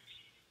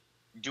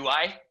 do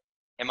I?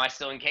 Am I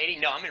still in Katy?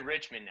 No, I'm in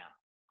Richmond now.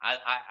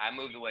 I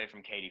moved away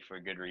from Katy for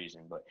a good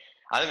reason, but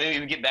I maybe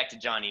we get back to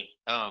Johnny.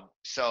 Um,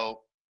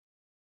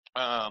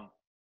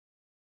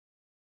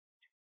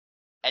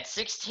 at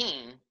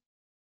 16,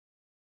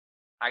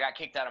 I got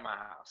kicked out of my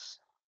house.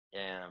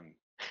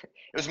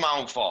 It was my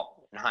own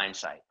fault in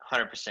hindsight,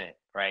 100%.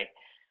 Right,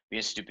 be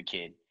a stupid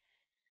kid.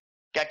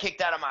 Got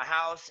kicked out of my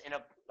house,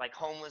 ended up like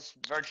homeless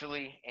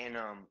virtually, and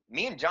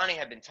me and Johnny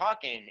had been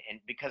talking, and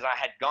because I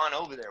had gone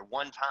over there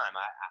one time,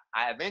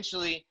 I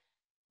eventually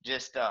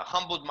just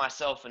humbled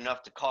myself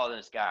enough to call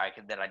this guy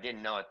that I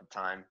didn't know at the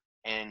time,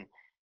 and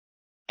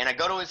I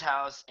go to his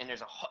house, and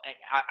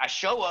I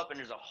show up, and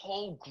there's a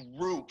whole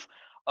group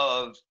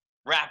of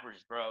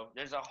rappers, bro.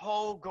 There's a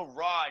whole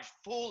garage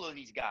full of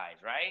these guys,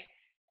 right?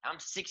 I'm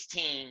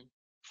 16,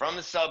 from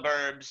the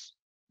suburbs,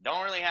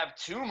 don't really have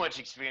too much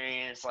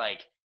experience,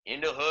 like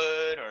in the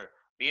hood or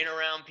being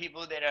around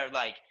people that are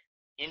like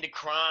into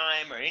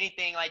crime or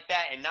anything like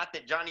that. And not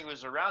that Johnny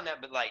was around that,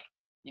 but like,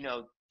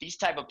 these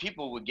type of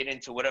people would get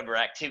into whatever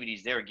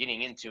activities they were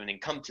getting into and then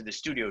come to the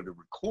studio to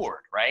record,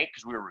 right?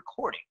 Because we were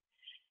recording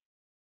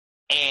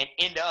and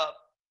end up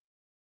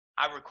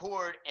I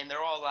record and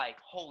they're all like,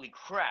 "Holy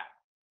crap.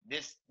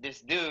 This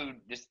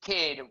dude, this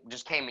kid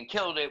just came and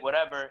killed it,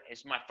 whatever."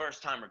 It's my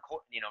first time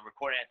recording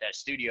at that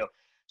studio.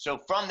 So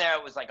from there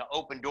it was like an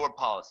open door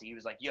policy. He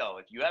was like, "Yo,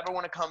 if you ever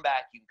want to come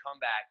back, you can come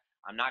back.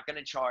 I'm not going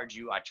to charge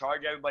you. I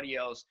charge everybody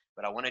else,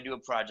 but I want to do a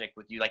project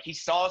with you." Like he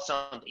saw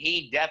something.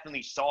 He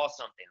definitely saw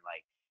something,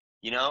 like,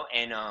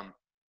 and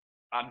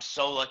I'm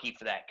so lucky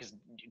for that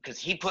because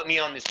he put me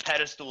on this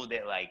pedestal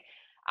that like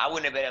I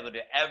wouldn't have been able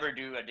to ever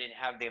do. I didn't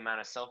have the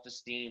amount of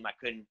self-esteem. I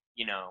couldn't,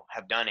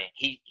 have done it.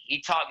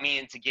 He talked me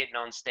into getting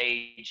on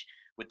stage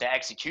with the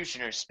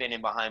Executioners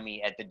spinning behind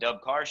me at the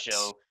Dub Car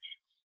show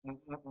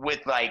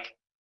with like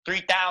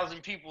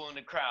 3,000 people in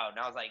the crowd, and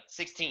I was like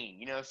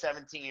 16,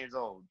 17 years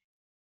old,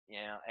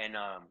 and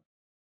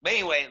but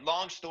anyway,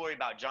 long story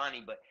about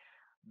Johnny, but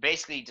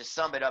basically to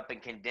sum it up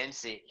and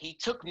condense it, he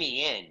took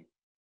me in,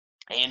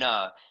 and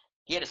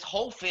he had his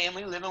whole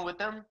family living with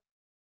him,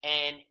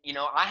 and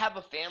I have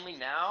a family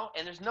now,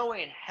 and there's no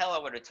way in hell I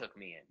would have took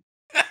me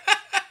in.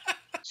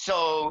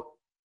 So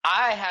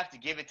I have to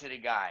give it to the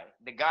guy.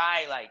 The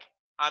guy, like,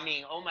 I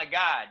mean, oh my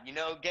God,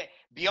 get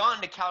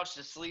beyond the couch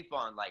to sleep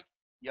on. Like,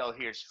 yo,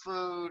 here's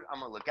food. I'm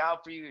gonna look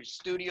out for you. Here's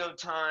studio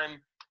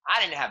time. I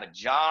didn't have a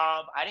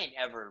job.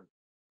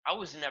 I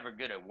was never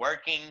good at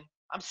working.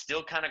 I'm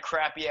still kind of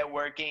crappy at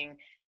working.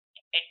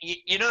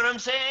 You know what I'm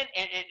saying?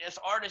 And as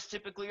artists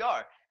typically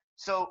are.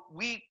 So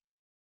we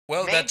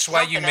Well, made that's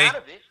why something out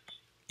of it.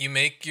 you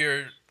make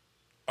your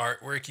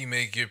artwork, you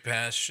make your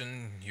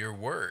passion your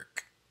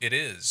work. It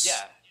is.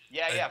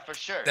 Yeah, for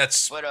sure.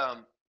 That's But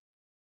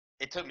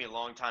it took me a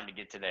long time to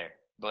get to there.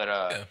 But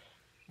yeah.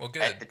 Well,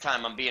 good. at the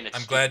time, I'm being a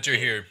I'm stupid glad you're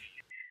kid. here.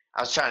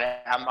 I was trying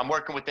to. I'm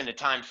working within the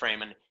time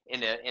frame and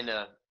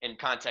in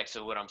context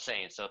of what I'm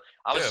saying. So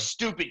I was Yeah. a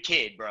stupid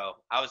kid, bro.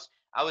 I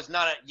was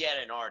not yet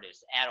an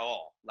artist at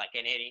all. Like,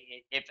 and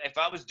if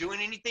I was doing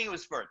anything, it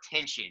was for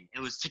attention. It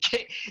was to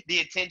get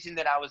the attention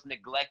that I was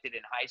neglected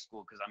in high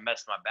school because I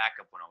messed my back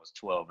up when I was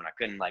 12 and I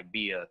couldn't like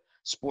be a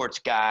sports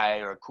guy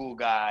or a cool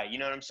guy. You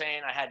know what I'm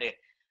saying? I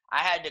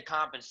had to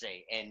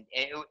compensate, and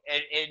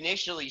it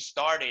initially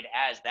started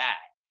as that.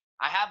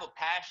 I have a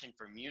passion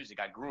for music.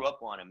 I grew up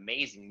on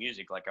amazing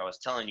music, like I was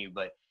telling you,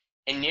 but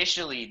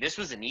initially this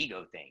was an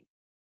ego thing,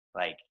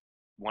 like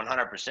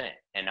 100%.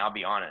 And I'll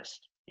be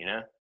honest,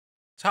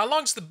 So how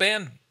long's the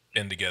band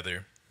been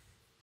together?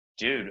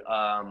 dude,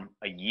 a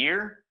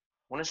year.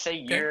 I want to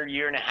say Okay.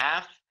 year and a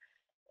half,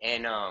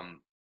 and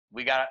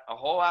we got a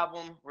whole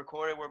album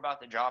recorded. We're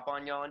about to drop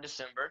on y'all in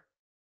December,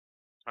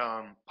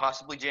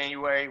 possibly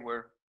January.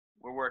 We're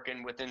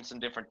working within some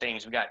different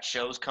things. We got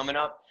shows coming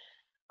up.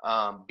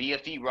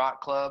 BFE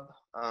Rock Club,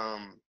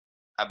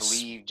 I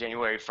believe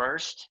January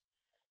 1st.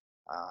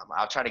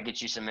 I'll try to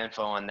get you some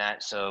info on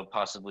that, so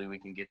possibly we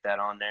can get that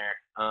on there.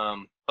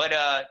 But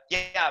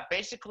yeah,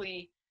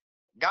 basically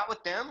got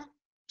with them.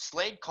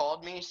 Slade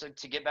called me, so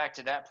to get back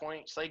to that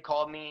point, Slade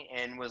called me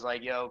and was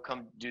like, yo,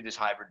 come do this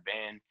hybrid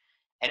band.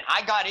 And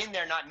I got in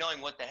there not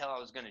knowing what the hell I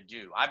was going to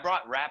do. I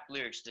brought rap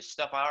lyrics to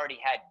stuff I already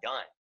had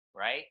done,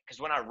 right? Because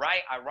when I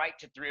write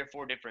to 3 or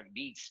 4 different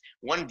beats.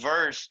 One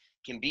verse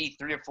can be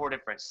 3 or 4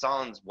 different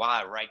songs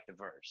while I write the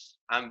verse.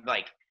 I'm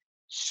like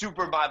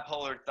super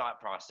bipolar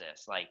thought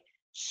process, like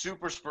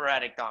super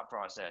sporadic thought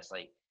process.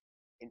 Like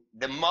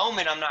the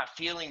moment I'm not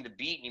feeling the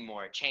beat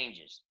anymore, it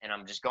changes. And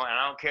I'm just going,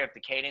 I don't care if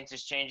the cadence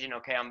is changing.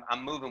 Okay,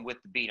 I'm moving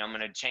with the beat. I'm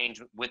going to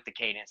change with the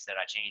cadence that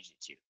I changed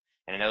it to.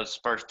 And those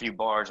first few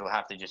bars will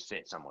have to just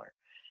fit somewhere.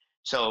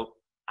 So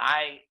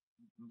by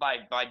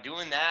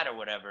doing that or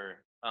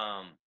whatever,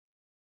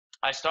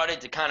 I started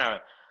to kind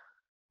of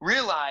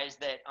realize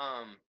that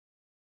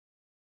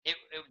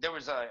there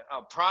was a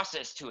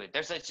process to it.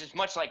 It's just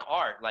much like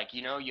art. Like,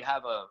 you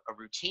have a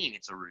routine.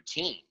 It's a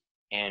routine.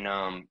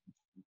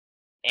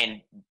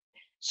 And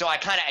so I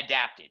kind of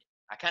adapted.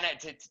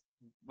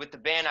 With the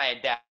band, I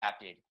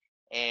adapted.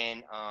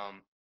 And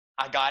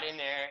I got in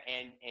there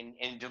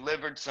and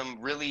delivered some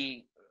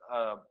really,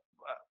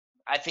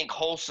 I think,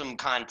 wholesome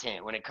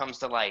content when it comes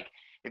to, like,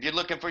 if you're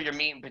looking for your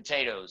meat and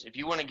potatoes, if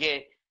you want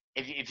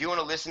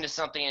to listen to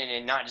something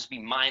and not just be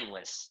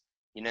mindless,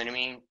 you know what I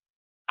mean?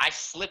 I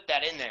slipped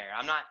that in there.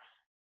 I'm not,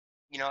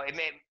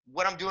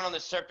 what I'm doing on the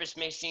surface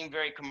may seem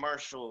very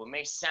commercial. It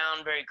may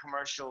sound very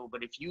commercial,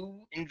 but if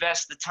you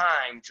invest the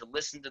time to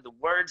listen to the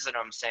words that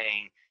I'm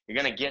saying, you're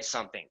going to get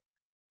something.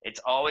 It's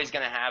always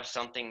going to have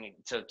something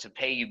to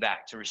pay you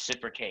back, to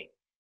reciprocate,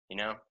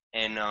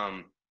 and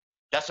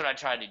that's what I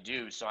tried to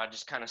do. So I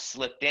just kind of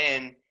slipped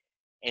in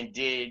and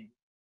did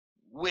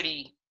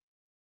witty,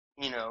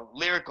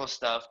 lyrical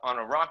stuff on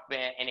a rock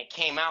band, and it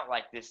came out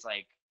like this,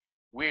 like,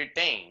 weird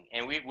thing.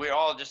 And we're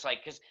all just like,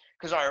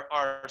 because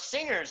our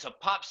singer is a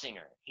pop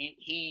singer.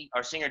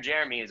 Our singer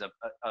Jeremy is a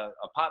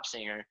pop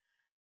singer.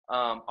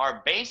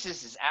 Our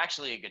bassist is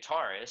actually a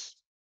guitarist.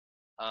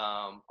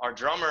 Our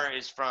drummer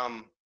is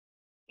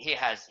he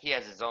has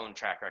his own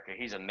track record.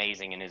 He's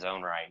amazing in his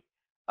own right.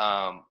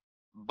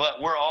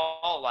 But we're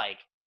all like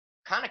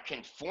kind of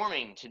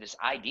conforming to this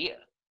idea,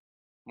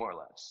 more or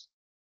less,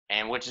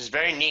 and which is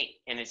very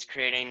neat, and it's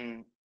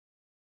creating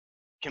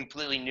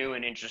completely new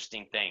and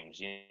interesting things,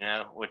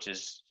 which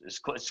is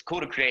cool. It's cool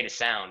to create a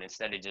sound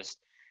instead of just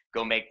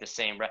go make the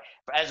same rap.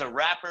 But as a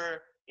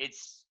rapper,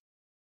 it's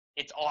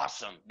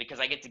awesome because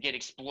I get to get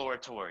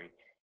exploratory,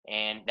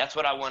 and that's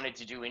what I wanted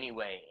to do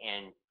anyway.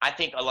 And I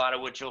think a lot of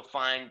what you'll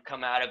find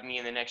come out of me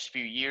in the next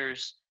few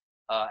years,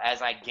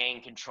 as I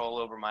gain control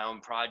over my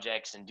own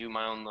projects and do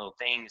my own little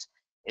things,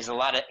 is a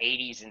lot of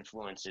 80s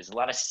influences, a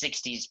lot of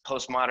 60s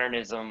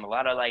postmodernism, a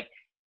lot of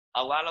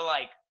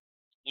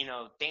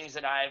things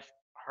that I've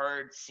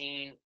heard,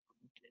 seen,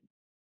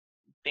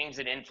 things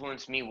that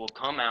influence me will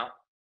come out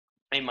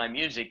in my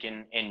music.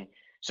 And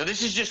so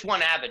this is just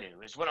one avenue,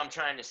 is what I'm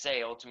trying to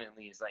say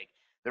ultimately, is like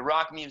the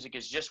rock music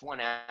is just one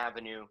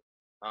avenue.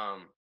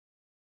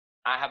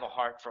 I have a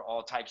heart for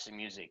all types of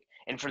music.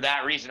 And for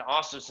that reason,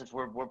 also, since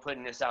we're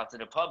putting this out to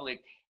the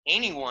public,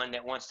 anyone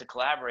that wants to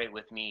collaborate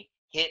with me,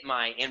 hit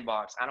my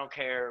inbox. I don't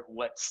care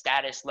what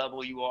status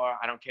level you are.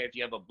 I don't care if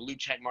you have a blue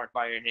check mark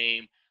by your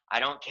name.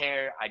 I don't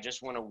care. I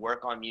just want to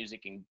work on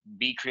music and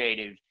be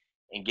creative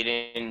and get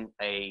in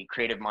a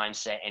creative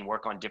mindset and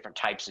work on different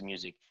types of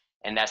music.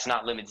 And that's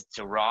not limited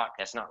to rock.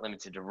 That's not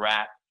limited to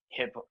rap,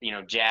 hip,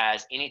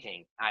 jazz,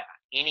 anything.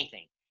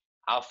 Anything.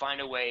 I'll find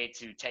a way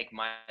to take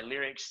my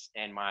lyrics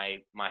and my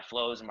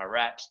flows and my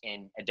raps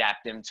and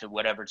adapt them to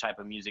whatever type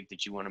of music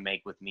that you want to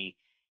make with me,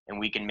 and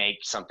we can make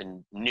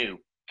something new,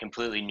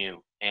 completely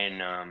new.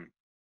 And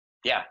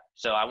yeah,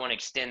 so I want to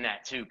extend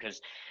that too,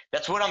 because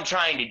that's what I'm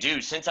trying to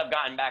do. Since I've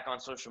gotten back on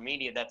social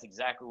media, that's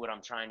exactly what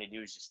I'm trying to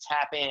do, is just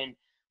tap in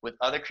with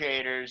other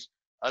creators,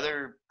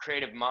 other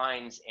creative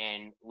minds,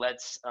 and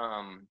let's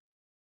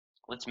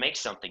make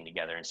something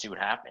together and see what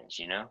happens.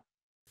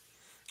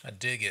 I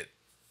dig it.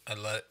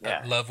 I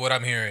Yeah. love what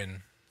I'm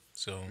hearing.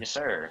 So, Yes,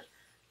 sir.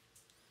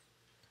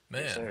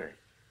 Yes, man. sir.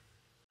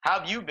 How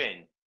have you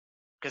been?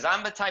 Because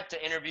I'm the type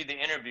to interview the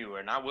interviewer,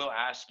 and I will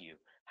ask you,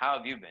 how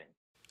have you been?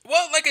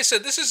 Well, like I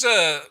said, this is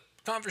a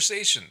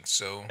conversation,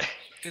 so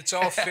it's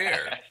all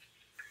fair.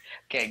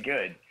 Okay,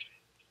 good.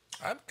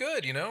 I'm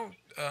good,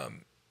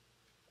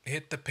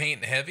 hit the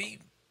paint heavy.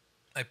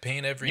 I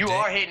paint every You day.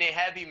 are hitting it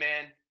heavy,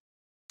 man.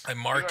 I You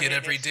are market hitting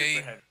every it super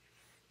day. heavy.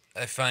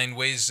 I find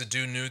ways to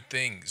do new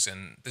things,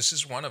 and this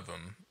is one of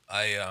them.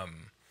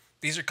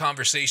 These are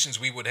conversations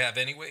we would have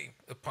anyway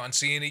upon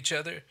seeing each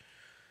other.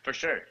 For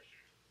sure.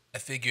 I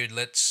figured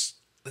let's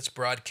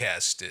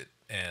broadcast it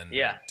and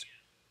Yeah.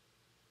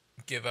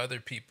 give other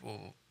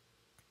people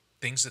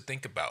things to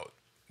think about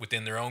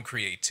within their own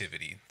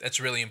creativity. That's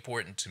really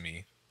important to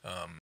me.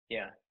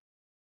 Yeah.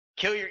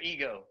 Kill your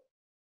ego.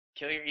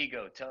 Kill your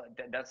ego.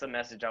 That's the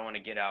message I want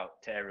to get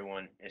out to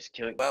everyone, is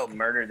Well,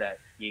 murder that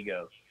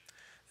ego.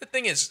 the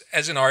thing is,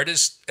 as an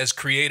artist, as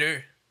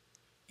creator,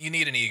 you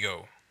need an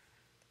ego.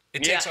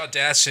 It Yeah. takes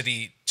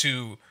audacity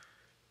to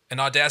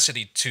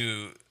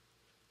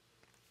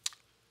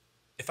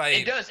if I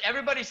It does.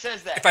 Everybody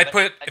says that. if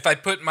I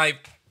put my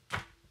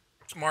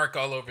mark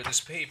all over this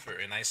paper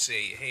and I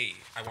say, "Hey,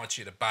 I want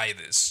you to buy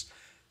this."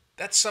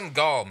 That's some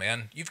gall,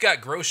 man. You've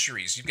got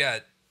groceries, you've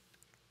got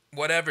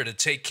whatever to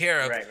take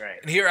care of. Right,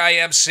 right. And here I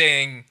am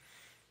saying,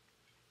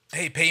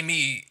 "Hey, pay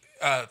me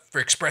for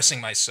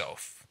expressing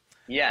myself."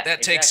 Yeah.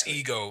 That takes exactly.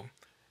 ego.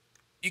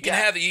 You can Yeah.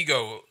 have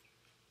ego,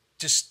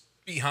 just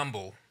be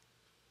humble.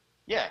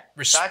 Yeah.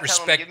 So I tell them,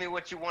 Respect give me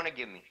what you want to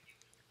give me.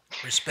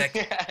 respect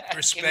Give me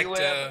respect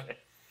whatever.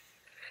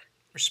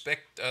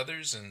 respect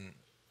others, and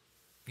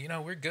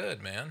we're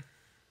good, man.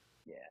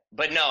 Yeah,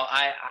 but no,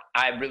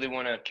 I really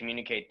want to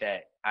communicate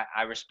that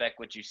I respect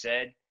what you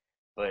said,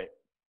 but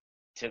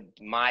to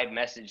my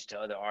message to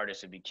other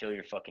artists would be, kill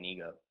your fucking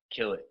ego,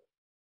 kill it,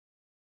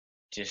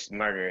 just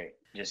murder it,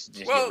 just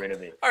get Well, rid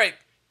of it. all right,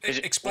 Because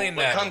explain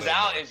what that a comes little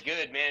out more. is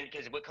good, man.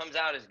 Because what comes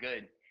out is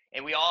good,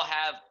 and we all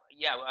have,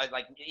 yeah,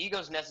 like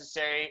ego's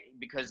necessary,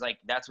 because like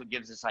that's what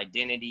gives us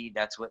identity.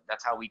 That's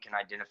how we can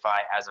identify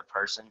as a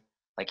person.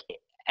 Like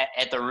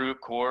at the root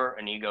core,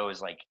 an ego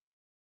is like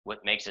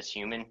what makes us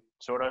human,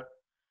 sort of.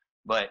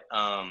 But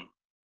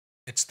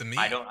It's the I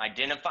me. don't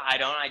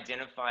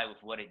identify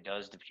with what it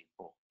does to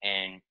people,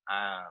 and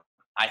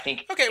I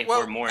think Okay, if we're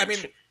well, more I mean,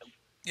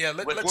 yeah,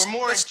 if we're let's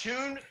more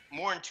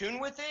in tune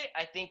with it,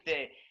 I think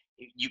that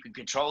you can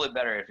control it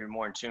better if you're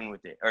more in tune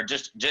with it, or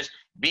just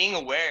being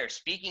aware,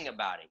 speaking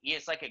about it. Yeah,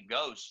 it's like a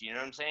ghost. You know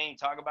what I'm saying? You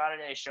talk about it,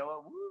 and they show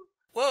up.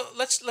 Woo.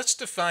 let's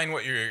define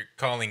what you're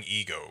calling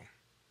ego.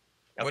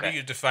 What are Okay.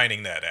 you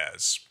defining that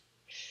as?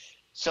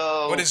 What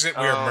So is it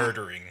we are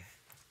murdering?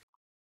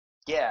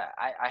 yeah,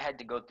 I had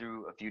to go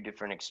through a few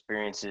different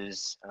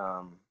experiences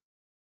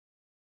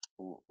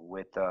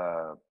with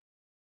uh,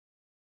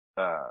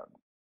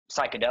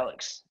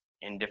 psychedelics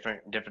and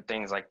different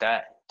things like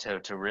that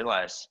to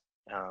realize.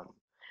 Um,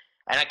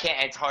 and I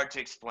can't. It's hard to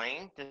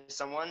explain to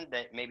someone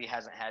that maybe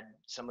hasn't had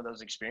some of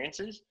those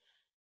experiences,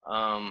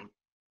 um,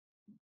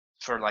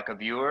 for like a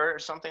viewer or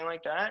something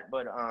like that.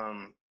 But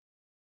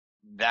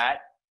that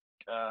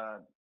uh,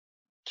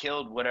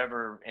 killed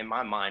whatever in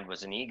my mind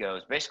was an ego.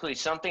 It's basically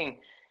something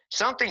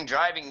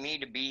driving me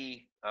to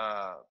be.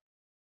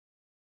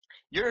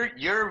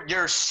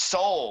 Your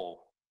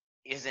soul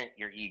isn't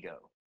your ego.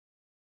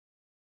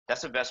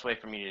 That's the best way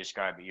for me to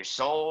describe it. Your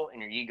soul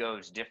and your ego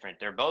is different.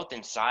 They're both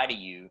inside of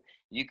you.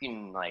 You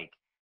can like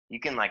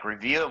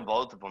reveal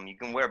both of them. You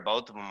can wear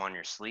both of them on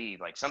your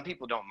sleeve. Like, some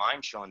people don't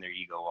mind showing their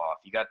ego off.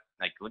 You got,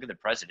 like, look at the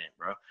president,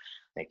 bro.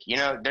 Like,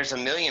 there's a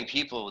million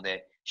people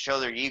that show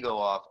their ego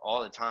off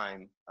all the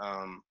time,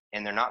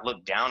 and they're not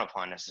looked down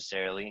upon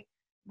necessarily.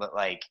 But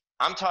like,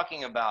 I'm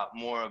talking about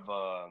more of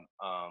a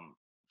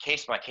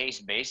case by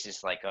case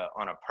basis, like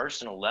on a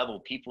personal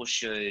level. People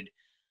should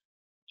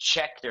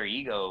check their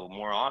ego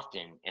more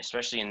often,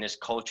 especially in this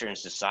culture and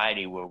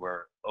society where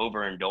we're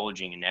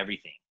overindulging in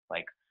everything.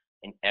 Like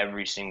in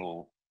every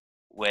single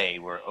way,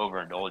 we're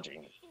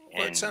overindulging.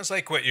 Well, it And sounds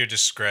like what you're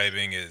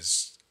describing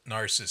is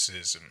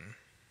narcissism.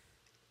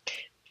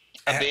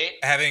 a bit,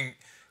 Having,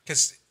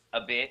 because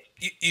a bit.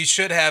 you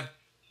should have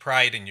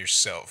pride in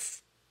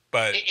yourself,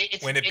 but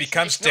It's when it it's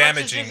becomes it's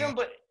damaging, narcissism,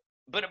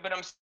 but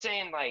I'm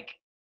saying like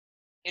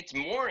it's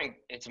more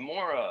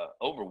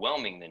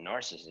overwhelming than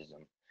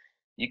narcissism.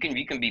 You can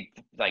be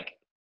like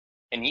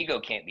an ego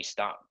can't be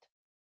stopped.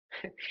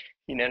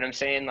 You know what I'm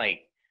saying?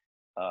 Like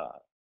uh,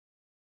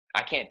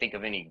 I can't think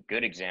of any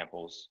good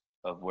examples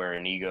of where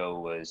an ego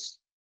was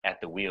at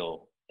the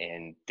wheel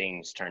and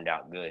things turned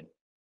out good.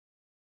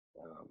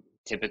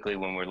 Typically,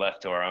 when we're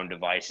left to our own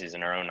devices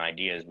and our own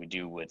ideas, we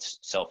do what's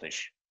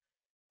selfish.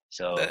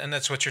 So and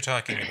that's what you're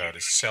talking about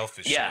is yeah,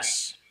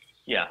 selfishness.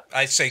 yeah.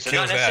 I say So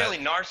kill not that. necessarily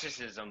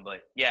narcissism,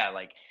 but yeah,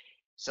 like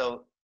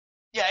so.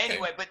 Yeah. Okay.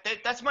 Anyway, but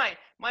that's my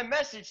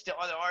message to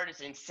other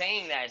artists in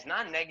saying that it's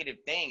not a negative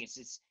thing.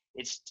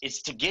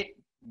 It's to get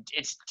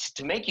it's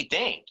to make you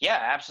think. Yeah,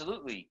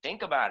 absolutely.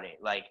 Think about it.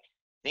 Like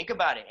think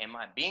about it. Am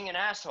I being an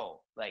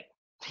asshole? Like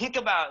think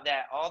about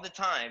that all the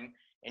time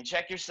and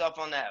check yourself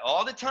on that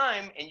all the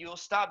time, and you'll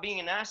stop being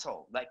an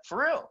asshole. Like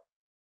for real.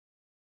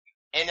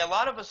 And a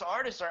lot of us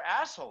artists are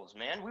assholes,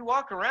 man. We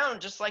walk around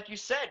just like you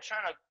said,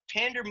 trying to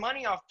pander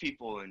money off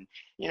people, and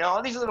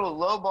all these little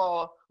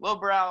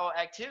lowbrow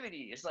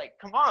activity. It's like,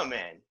 come on,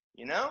 man.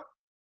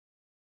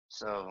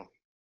 So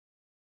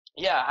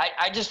yeah,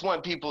 I just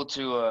want people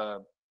to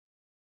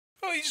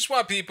Well, you just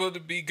want people to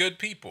be good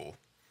people.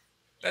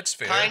 That's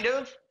fair. kind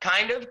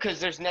of, because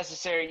there's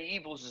necessary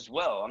evils as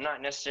well. I'm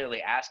not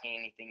necessarily asking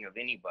anything of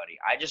anybody.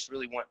 I just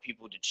really want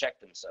people to check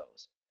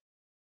themselves.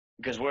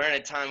 Because we're in a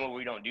time where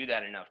we don't do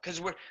that enough.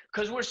 Because we're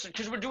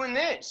doing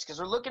this. Because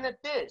we're looking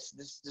at this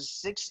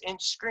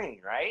 6-inch screen,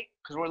 right?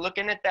 Because we're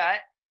looking at that.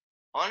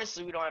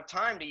 Honestly, we don't have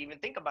time to even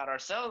think about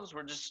ourselves.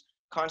 We're just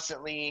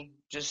constantly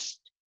just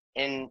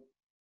in.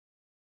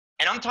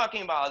 And I'm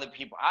talking about other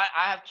people. I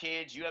have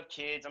kids. You have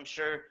kids. I'm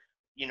sure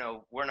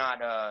we're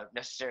not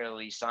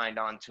necessarily signed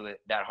on to it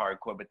that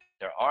hardcore, but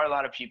there are a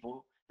lot of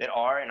people that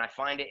are, and I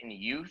find it in the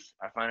youth.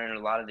 I find it in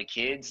a lot of the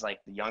kids. Like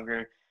the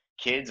younger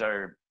kids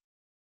are,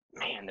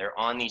 man, they're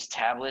on these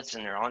tablets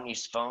and they're on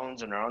these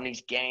phones and they're on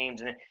these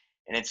games, and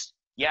it's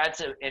yeah,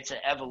 it's an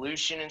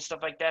evolution and stuff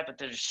like that. But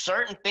there's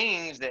certain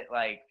things that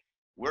like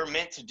we're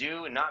meant to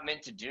do and not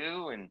meant to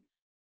do, and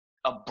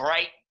a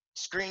bright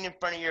screen in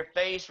front of your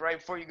face right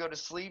before you go to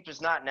sleep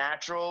is not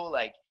natural.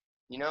 Like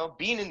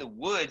being in the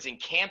woods and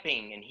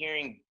camping and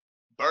hearing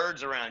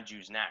birds around you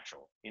is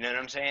natural. You know what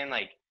I'm saying?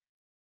 Like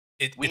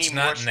we It's need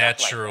more not stuff like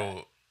that.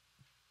 natural,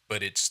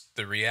 but it's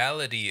the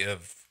reality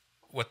of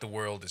what the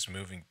world is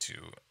moving to.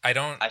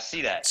 I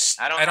see that.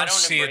 I I don't don't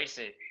see it. embrace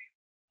it.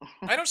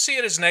 I don't see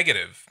it as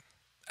negative.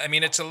 I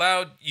mean, it's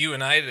allowed you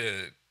and I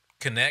to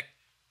connect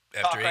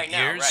after Talk right eight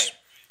now, right? years.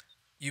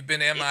 You've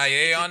been It's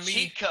MIA it's a on cheat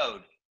me.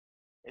 code.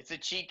 It's a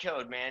cheat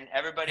code, man.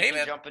 Everybody Hey, can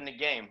man. jump in the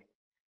game.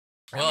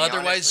 I Well, mean,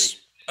 honestly,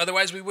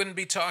 otherwise we wouldn't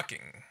be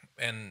talking.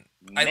 And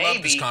I love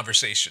this maybe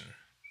conversation.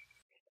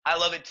 I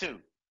love it too,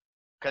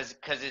 because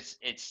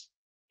it's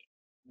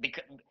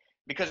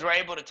because we're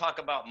able to talk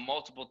about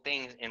multiple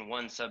things in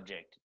one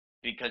subject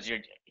because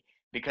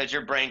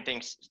your brain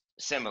thinks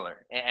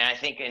similar. And I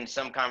think in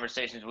some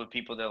conversations with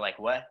people, they're like,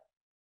 "What?"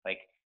 Like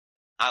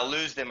I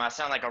lose them. I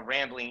sound like a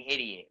rambling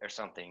idiot or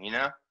something, you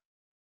know?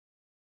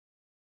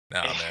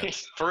 Nah, man.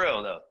 For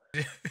real though.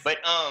 But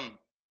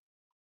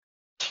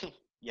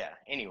yeah.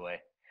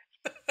 Anyway.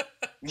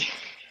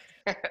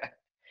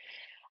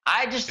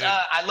 I just Dude,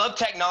 I love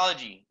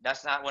technology.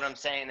 That's not what I'm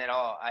saying at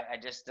all. I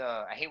just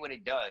I hate what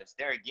it does.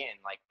 There again,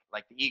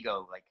 like the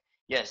ego, like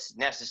yes,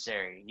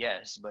 necessary,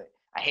 yes, but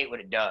I hate what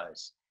it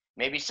does.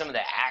 Maybe some of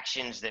the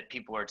actions that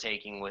people are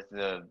taking with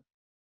the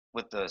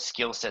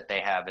skill set they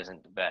have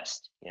isn't the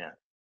best.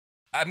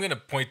 I'm going to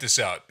point this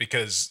out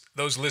because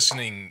those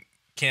listening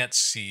can't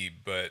see,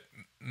 but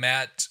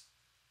Matt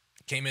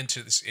came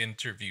into this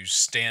interview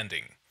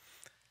standing.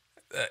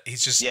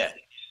 He's just Yeah.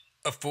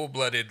 a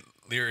full-blooded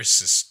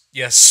lyricist.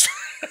 Yes.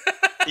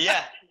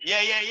 Yeah.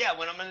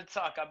 When I'm gonna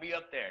talk, I'll be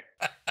up there.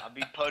 I'll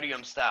be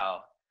podium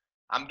style.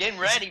 I'm getting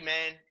he's, ready,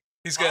 man.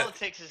 he's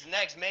Politics is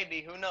next,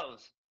 maybe. Who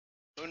knows?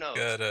 Who knows?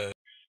 got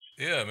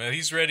yeah, man,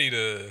 he's ready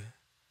to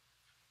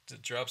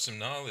drop some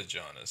knowledge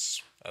on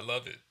us. I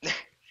love it.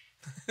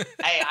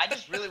 Hey, I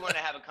just really want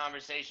to have a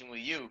conversation with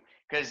you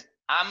because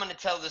I'm gonna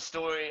tell the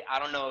story. I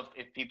don't know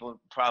if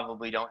people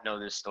probably don't know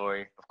this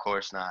story. Of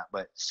course not.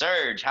 But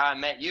Serge, how I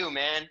met you,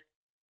 man.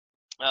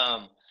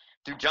 Um,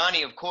 through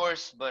Johnny, of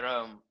course, but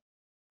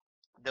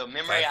the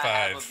memory Five I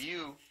have of five.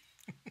 you,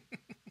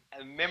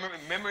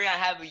 memory I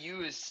have of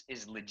you is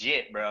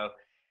legit, bro.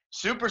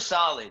 Super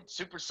solid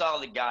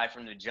guy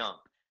from the jump.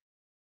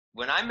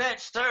 When I met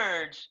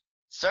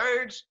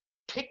Serge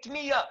picked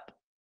me up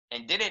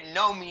and didn't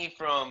know me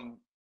from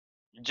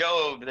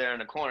Joe over there in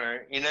the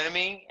corner. You know what I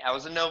mean? I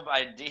was a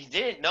nobody. He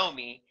didn't know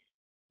me.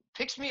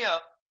 Picks me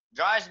up,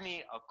 drives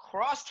me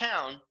across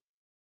town,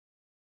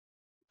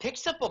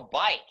 picks up a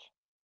bike,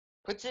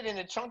 puts it in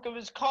the trunk of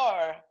his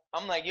car.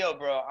 I'm like, yo,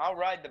 bro, I'll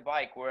ride the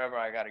bike wherever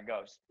I gotta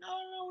go. No,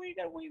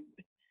 no, we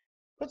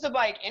puts the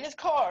bike in his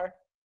car,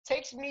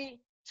 takes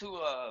me to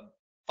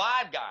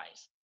Five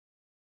Guys,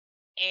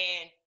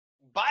 and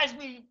buys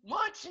me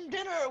lunch and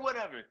dinner or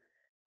whatever.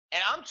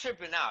 And I'm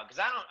tripping out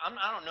because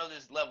I don't know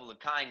this level of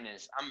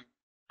kindness.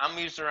 I'm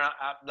used to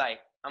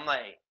I'm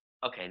like,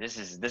 okay, this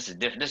is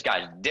different. This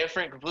guy's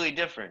different, completely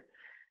different.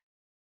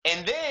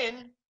 And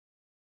then,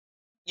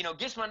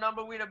 gets my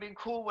number, we'd have been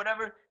cool,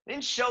 whatever. Then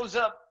shows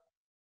up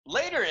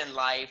later in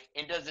life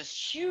and does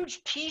this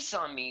huge piece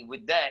on me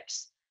with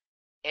Dex,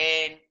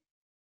 and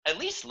at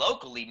least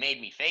locally made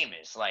me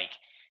famous. Like,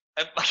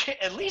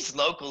 at least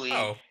locally,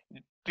 Oh,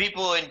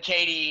 people in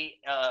Katy,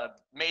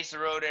 Mesa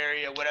Road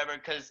area, whatever,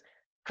 because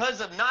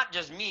of not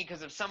just me,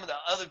 because of some of the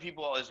other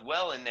people as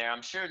well in there.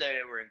 I'm sure they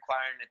were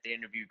inquiring at the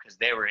interview because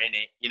they were in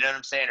it. You know what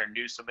I'm saying, or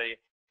knew somebody.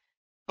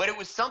 But it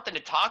was something to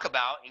talk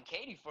about in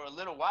Katy for a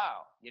little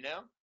while,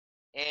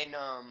 and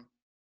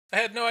I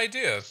had no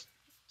idea.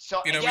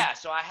 so You know, we yeah,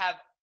 so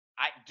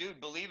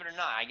dude, believe it or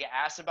not, I get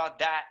asked about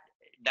that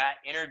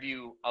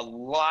interview a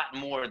lot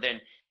more than,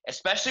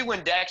 especially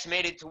when Dex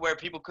made it to where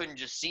people couldn't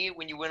just see it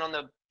when you went on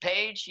the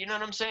page. You know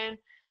what I'm saying?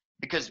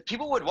 Because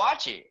people would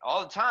watch it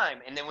all the time,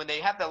 and then when they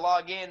have to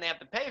log in, they have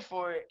to pay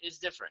for it. It's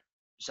different.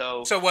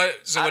 So so I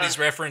what don't. he's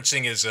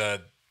referencing is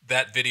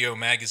that video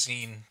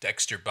magazine.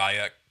 Dexter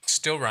Bayek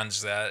still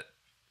runs that,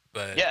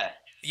 but Yeah,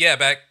 yeah,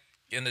 back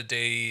in the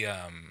day,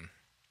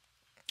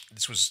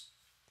 this was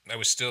I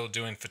was still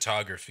doing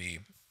photography,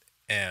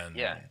 yeah.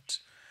 and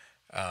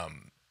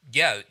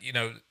yeah,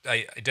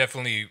 I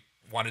definitely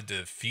wanted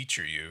to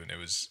feature you, and it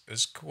was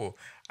cool.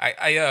 I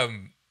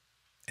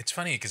it's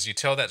funny because you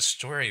tell that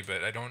story,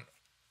 but I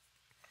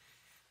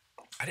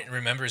didn't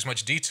remember as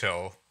much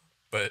detail,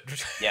 but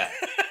Yeah.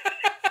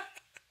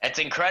 It's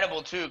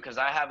incredible too, because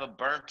I have a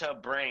burnt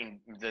up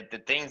brain.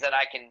 The things that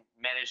I can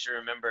manage to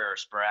remember are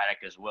sporadic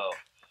as well.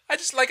 I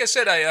just like I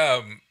said,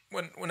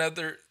 when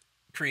other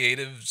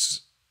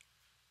creatives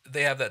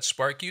they have that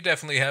spark, you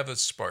definitely have a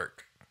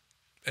spark,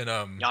 and No,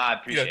 I yeah,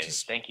 appreciate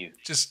it. Thank you.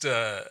 just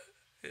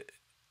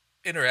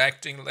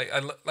interacting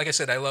like I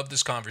said, I love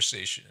this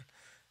conversation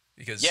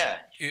because Yeah,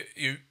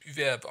 you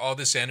have all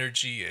this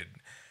energy, and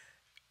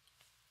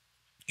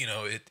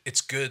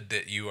it's good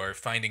that you are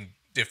finding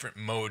different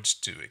modes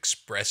to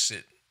express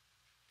it,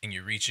 and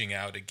you're reaching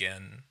out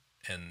again,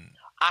 and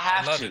I I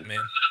have love it, to.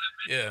 man.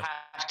 Yeah. I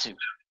have to,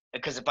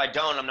 because if I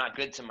don't, I'm not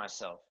good to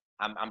myself.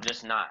 I'm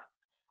just not.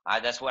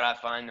 That's what I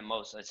find the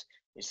most.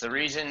 It's the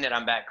reason that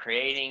I'm back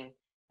creating.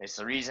 It's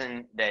the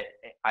reason that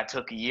I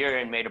took a year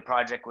and made a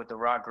project with the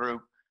rock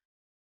group.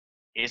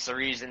 It's the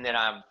reason that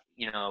I've,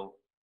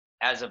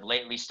 as of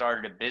lately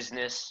started a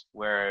business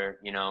where,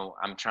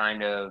 I'm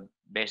trying to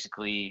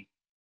basically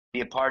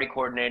be a party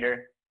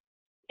coordinator.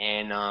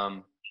 And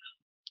I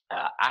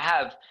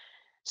have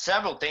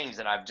several things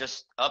that I've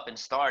just up and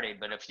started,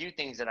 but a few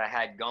things that I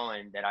had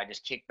going that I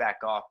just kicked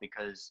back off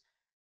because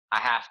I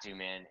have to,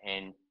 man.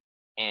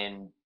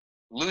 And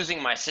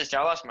losing my sister,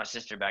 I lost my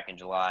sister back in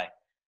July.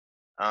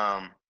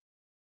 Um,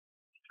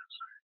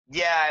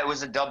 yeah, it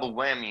was a double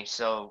whammy.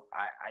 So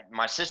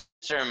my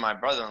sister and my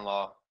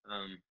brother-in-law.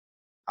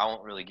 I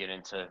won't really get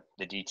into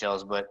the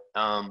details, but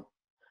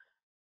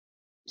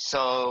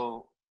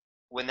so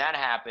when that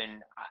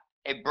happened,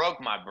 it broke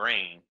my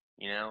brain.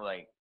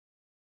 Like,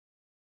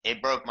 it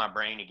broke my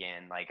brain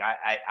again. Like,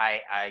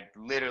 I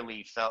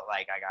literally felt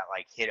like I got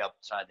like hit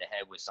upside the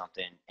head with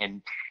something,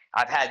 and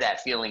I've had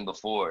that feeling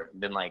before.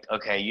 Been like,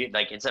 okay,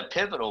 it's a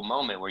pivotal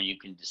moment where you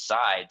can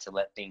decide to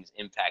let things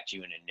impact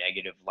you in a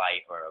negative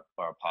light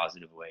or a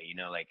positive way.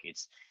 Like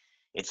it's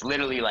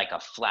literally like a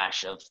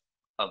flash of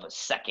a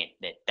second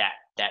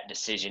that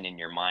decision in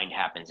your mind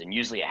happens, and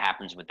usually it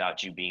happens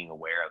without you being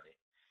aware of it.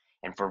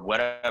 And for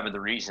whatever the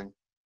reason,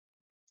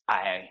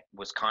 I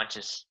was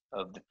conscious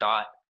of the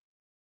thought.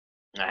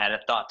 I had a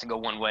thought to go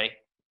one way,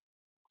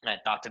 I had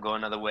a thought to go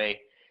another way.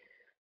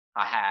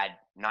 I had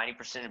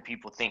 90% of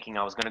people thinking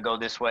I was going to go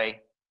this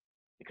way,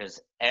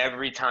 because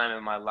every time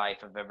in my life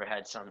I've ever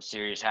had something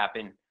serious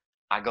happen,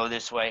 I go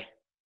this way.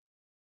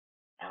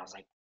 And I was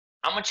like,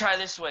 I'm going to try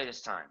this way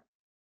this time.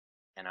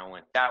 And I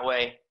went that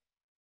way,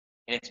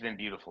 and it's been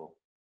beautiful.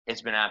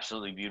 It's been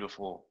absolutely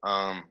beautiful.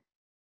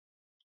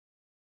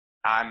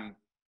 I'm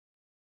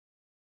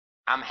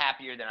I'm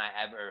happier than I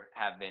ever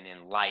have been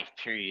in life,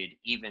 period,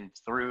 even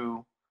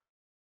through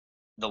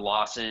the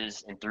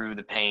losses and through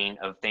the pain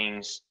of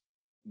things,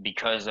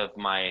 because of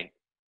my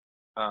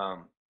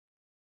um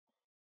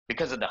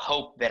because of the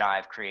hope that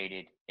I've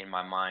created in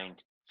my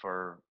mind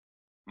for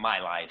my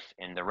life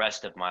and the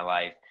rest of my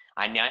life.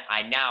 I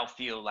now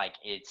feel like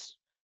it's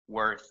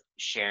worth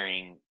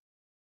sharing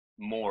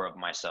more of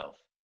myself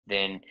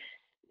than,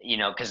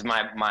 because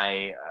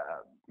my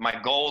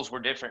goals were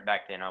different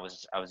back then. I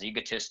was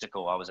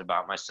egotistical. I was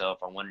about myself.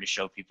 I wanted to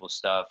show people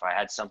stuff. I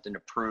had something to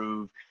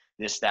prove.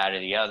 this, that, or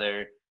the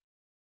other.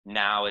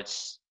 Now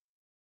it's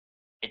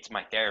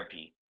my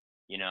therapy.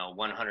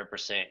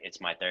 100%.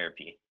 It's my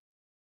therapy.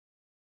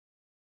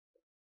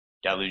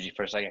 Did I lose you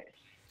for a second?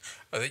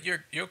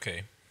 You're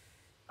okay.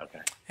 Okay.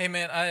 Hey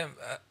man, I am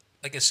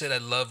like I said, I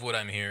love what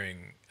I'm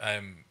hearing.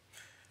 I'm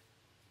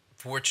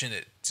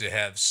fortunate to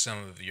have some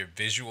of your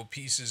visual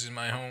pieces in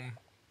my home.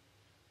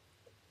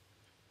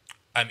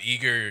 I'm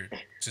eager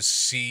to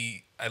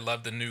see. I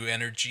love the new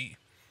energy.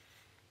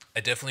 I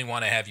definitely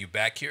want to have you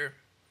back here.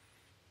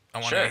 I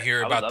want to Sure. hear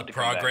I would about love the to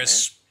come back, man.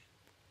 progress.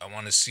 I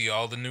want to see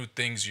all the new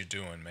things you're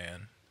doing,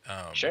 man.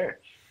 Sure.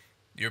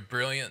 You're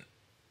brilliant.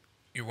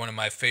 You're one of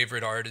my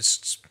favorite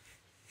artists.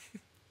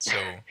 So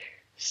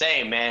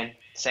Same, man.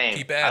 Same.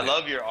 keep at I it.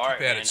 love your art,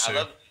 Keep at man. it, I sir.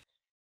 love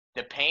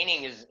the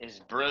painting is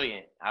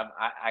brilliant.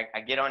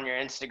 I get on your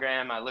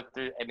Instagram. I look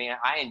through. I mean,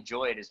 I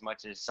enjoy it as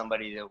much as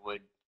somebody that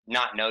would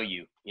not know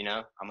you.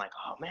 I'm like,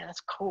 oh man,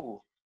 that's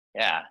cool.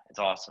 Yeah, it's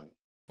awesome.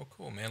 Well,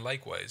 cool, man.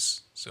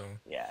 Likewise. So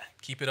Yeah,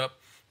 keep it up.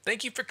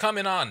 Thank you for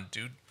coming on,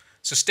 dude.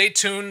 So stay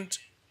tuned.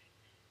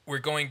 We're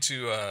going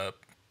to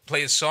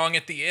play a song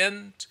at the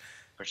end.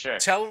 for sure.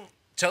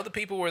 Tell the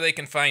people where they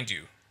can find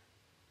you.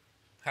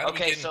 How do we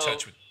Okay, get in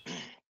touch with?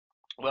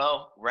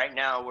 well, right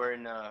now we're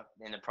in the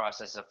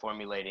process of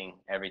formulating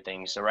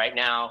everything. So right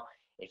now,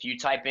 if you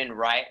type in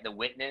 "Riot the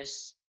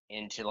Witness"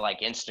 into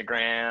like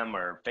Instagram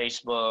or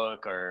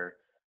Facebook or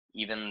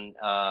even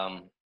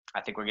I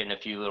think we're getting a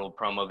few little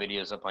promo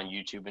videos up on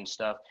YouTube and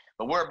stuff.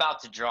 But we're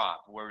about to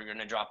drop. We're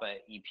gonna drop a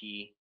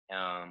EP,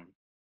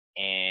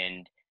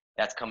 and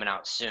that's coming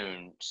out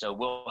soon. So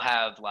we'll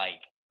have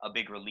like a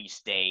big release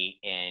date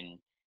and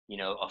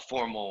a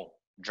formal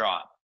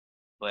drop.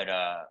 But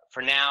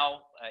for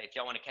now, if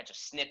y'all want to catch a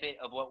snippet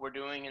of what we're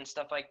doing and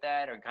stuff like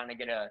that, or kind of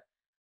get a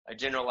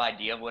general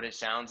idea of what it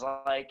sounds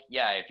like,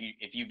 yeah,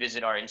 if you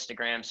visit our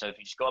Instagram, so if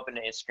you just go up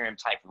into Instagram,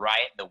 type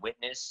 "Riot the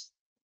Witness,"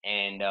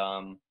 and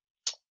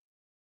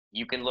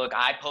you can look.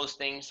 I post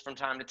things from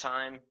time to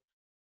time,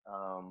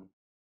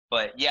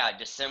 but yeah,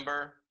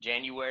 December,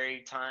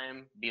 January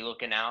time, be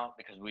looking out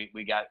because we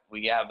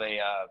have a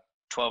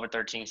 12 or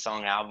 13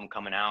 song album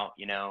coming out,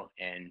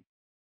 and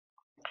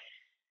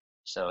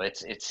so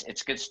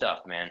it's good stuff,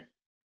 man.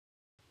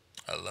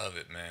 I love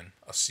it, man.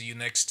 I'll see you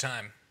next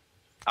time.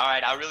 All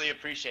right, I really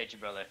appreciate you,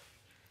 brother.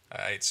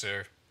 All right,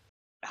 sir.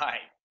 All right,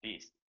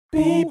 peace.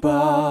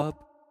 Bebop.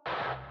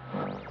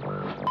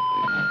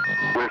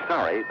 We're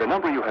sorry, the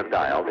number you have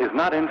dialed is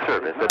not in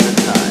service at this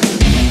time.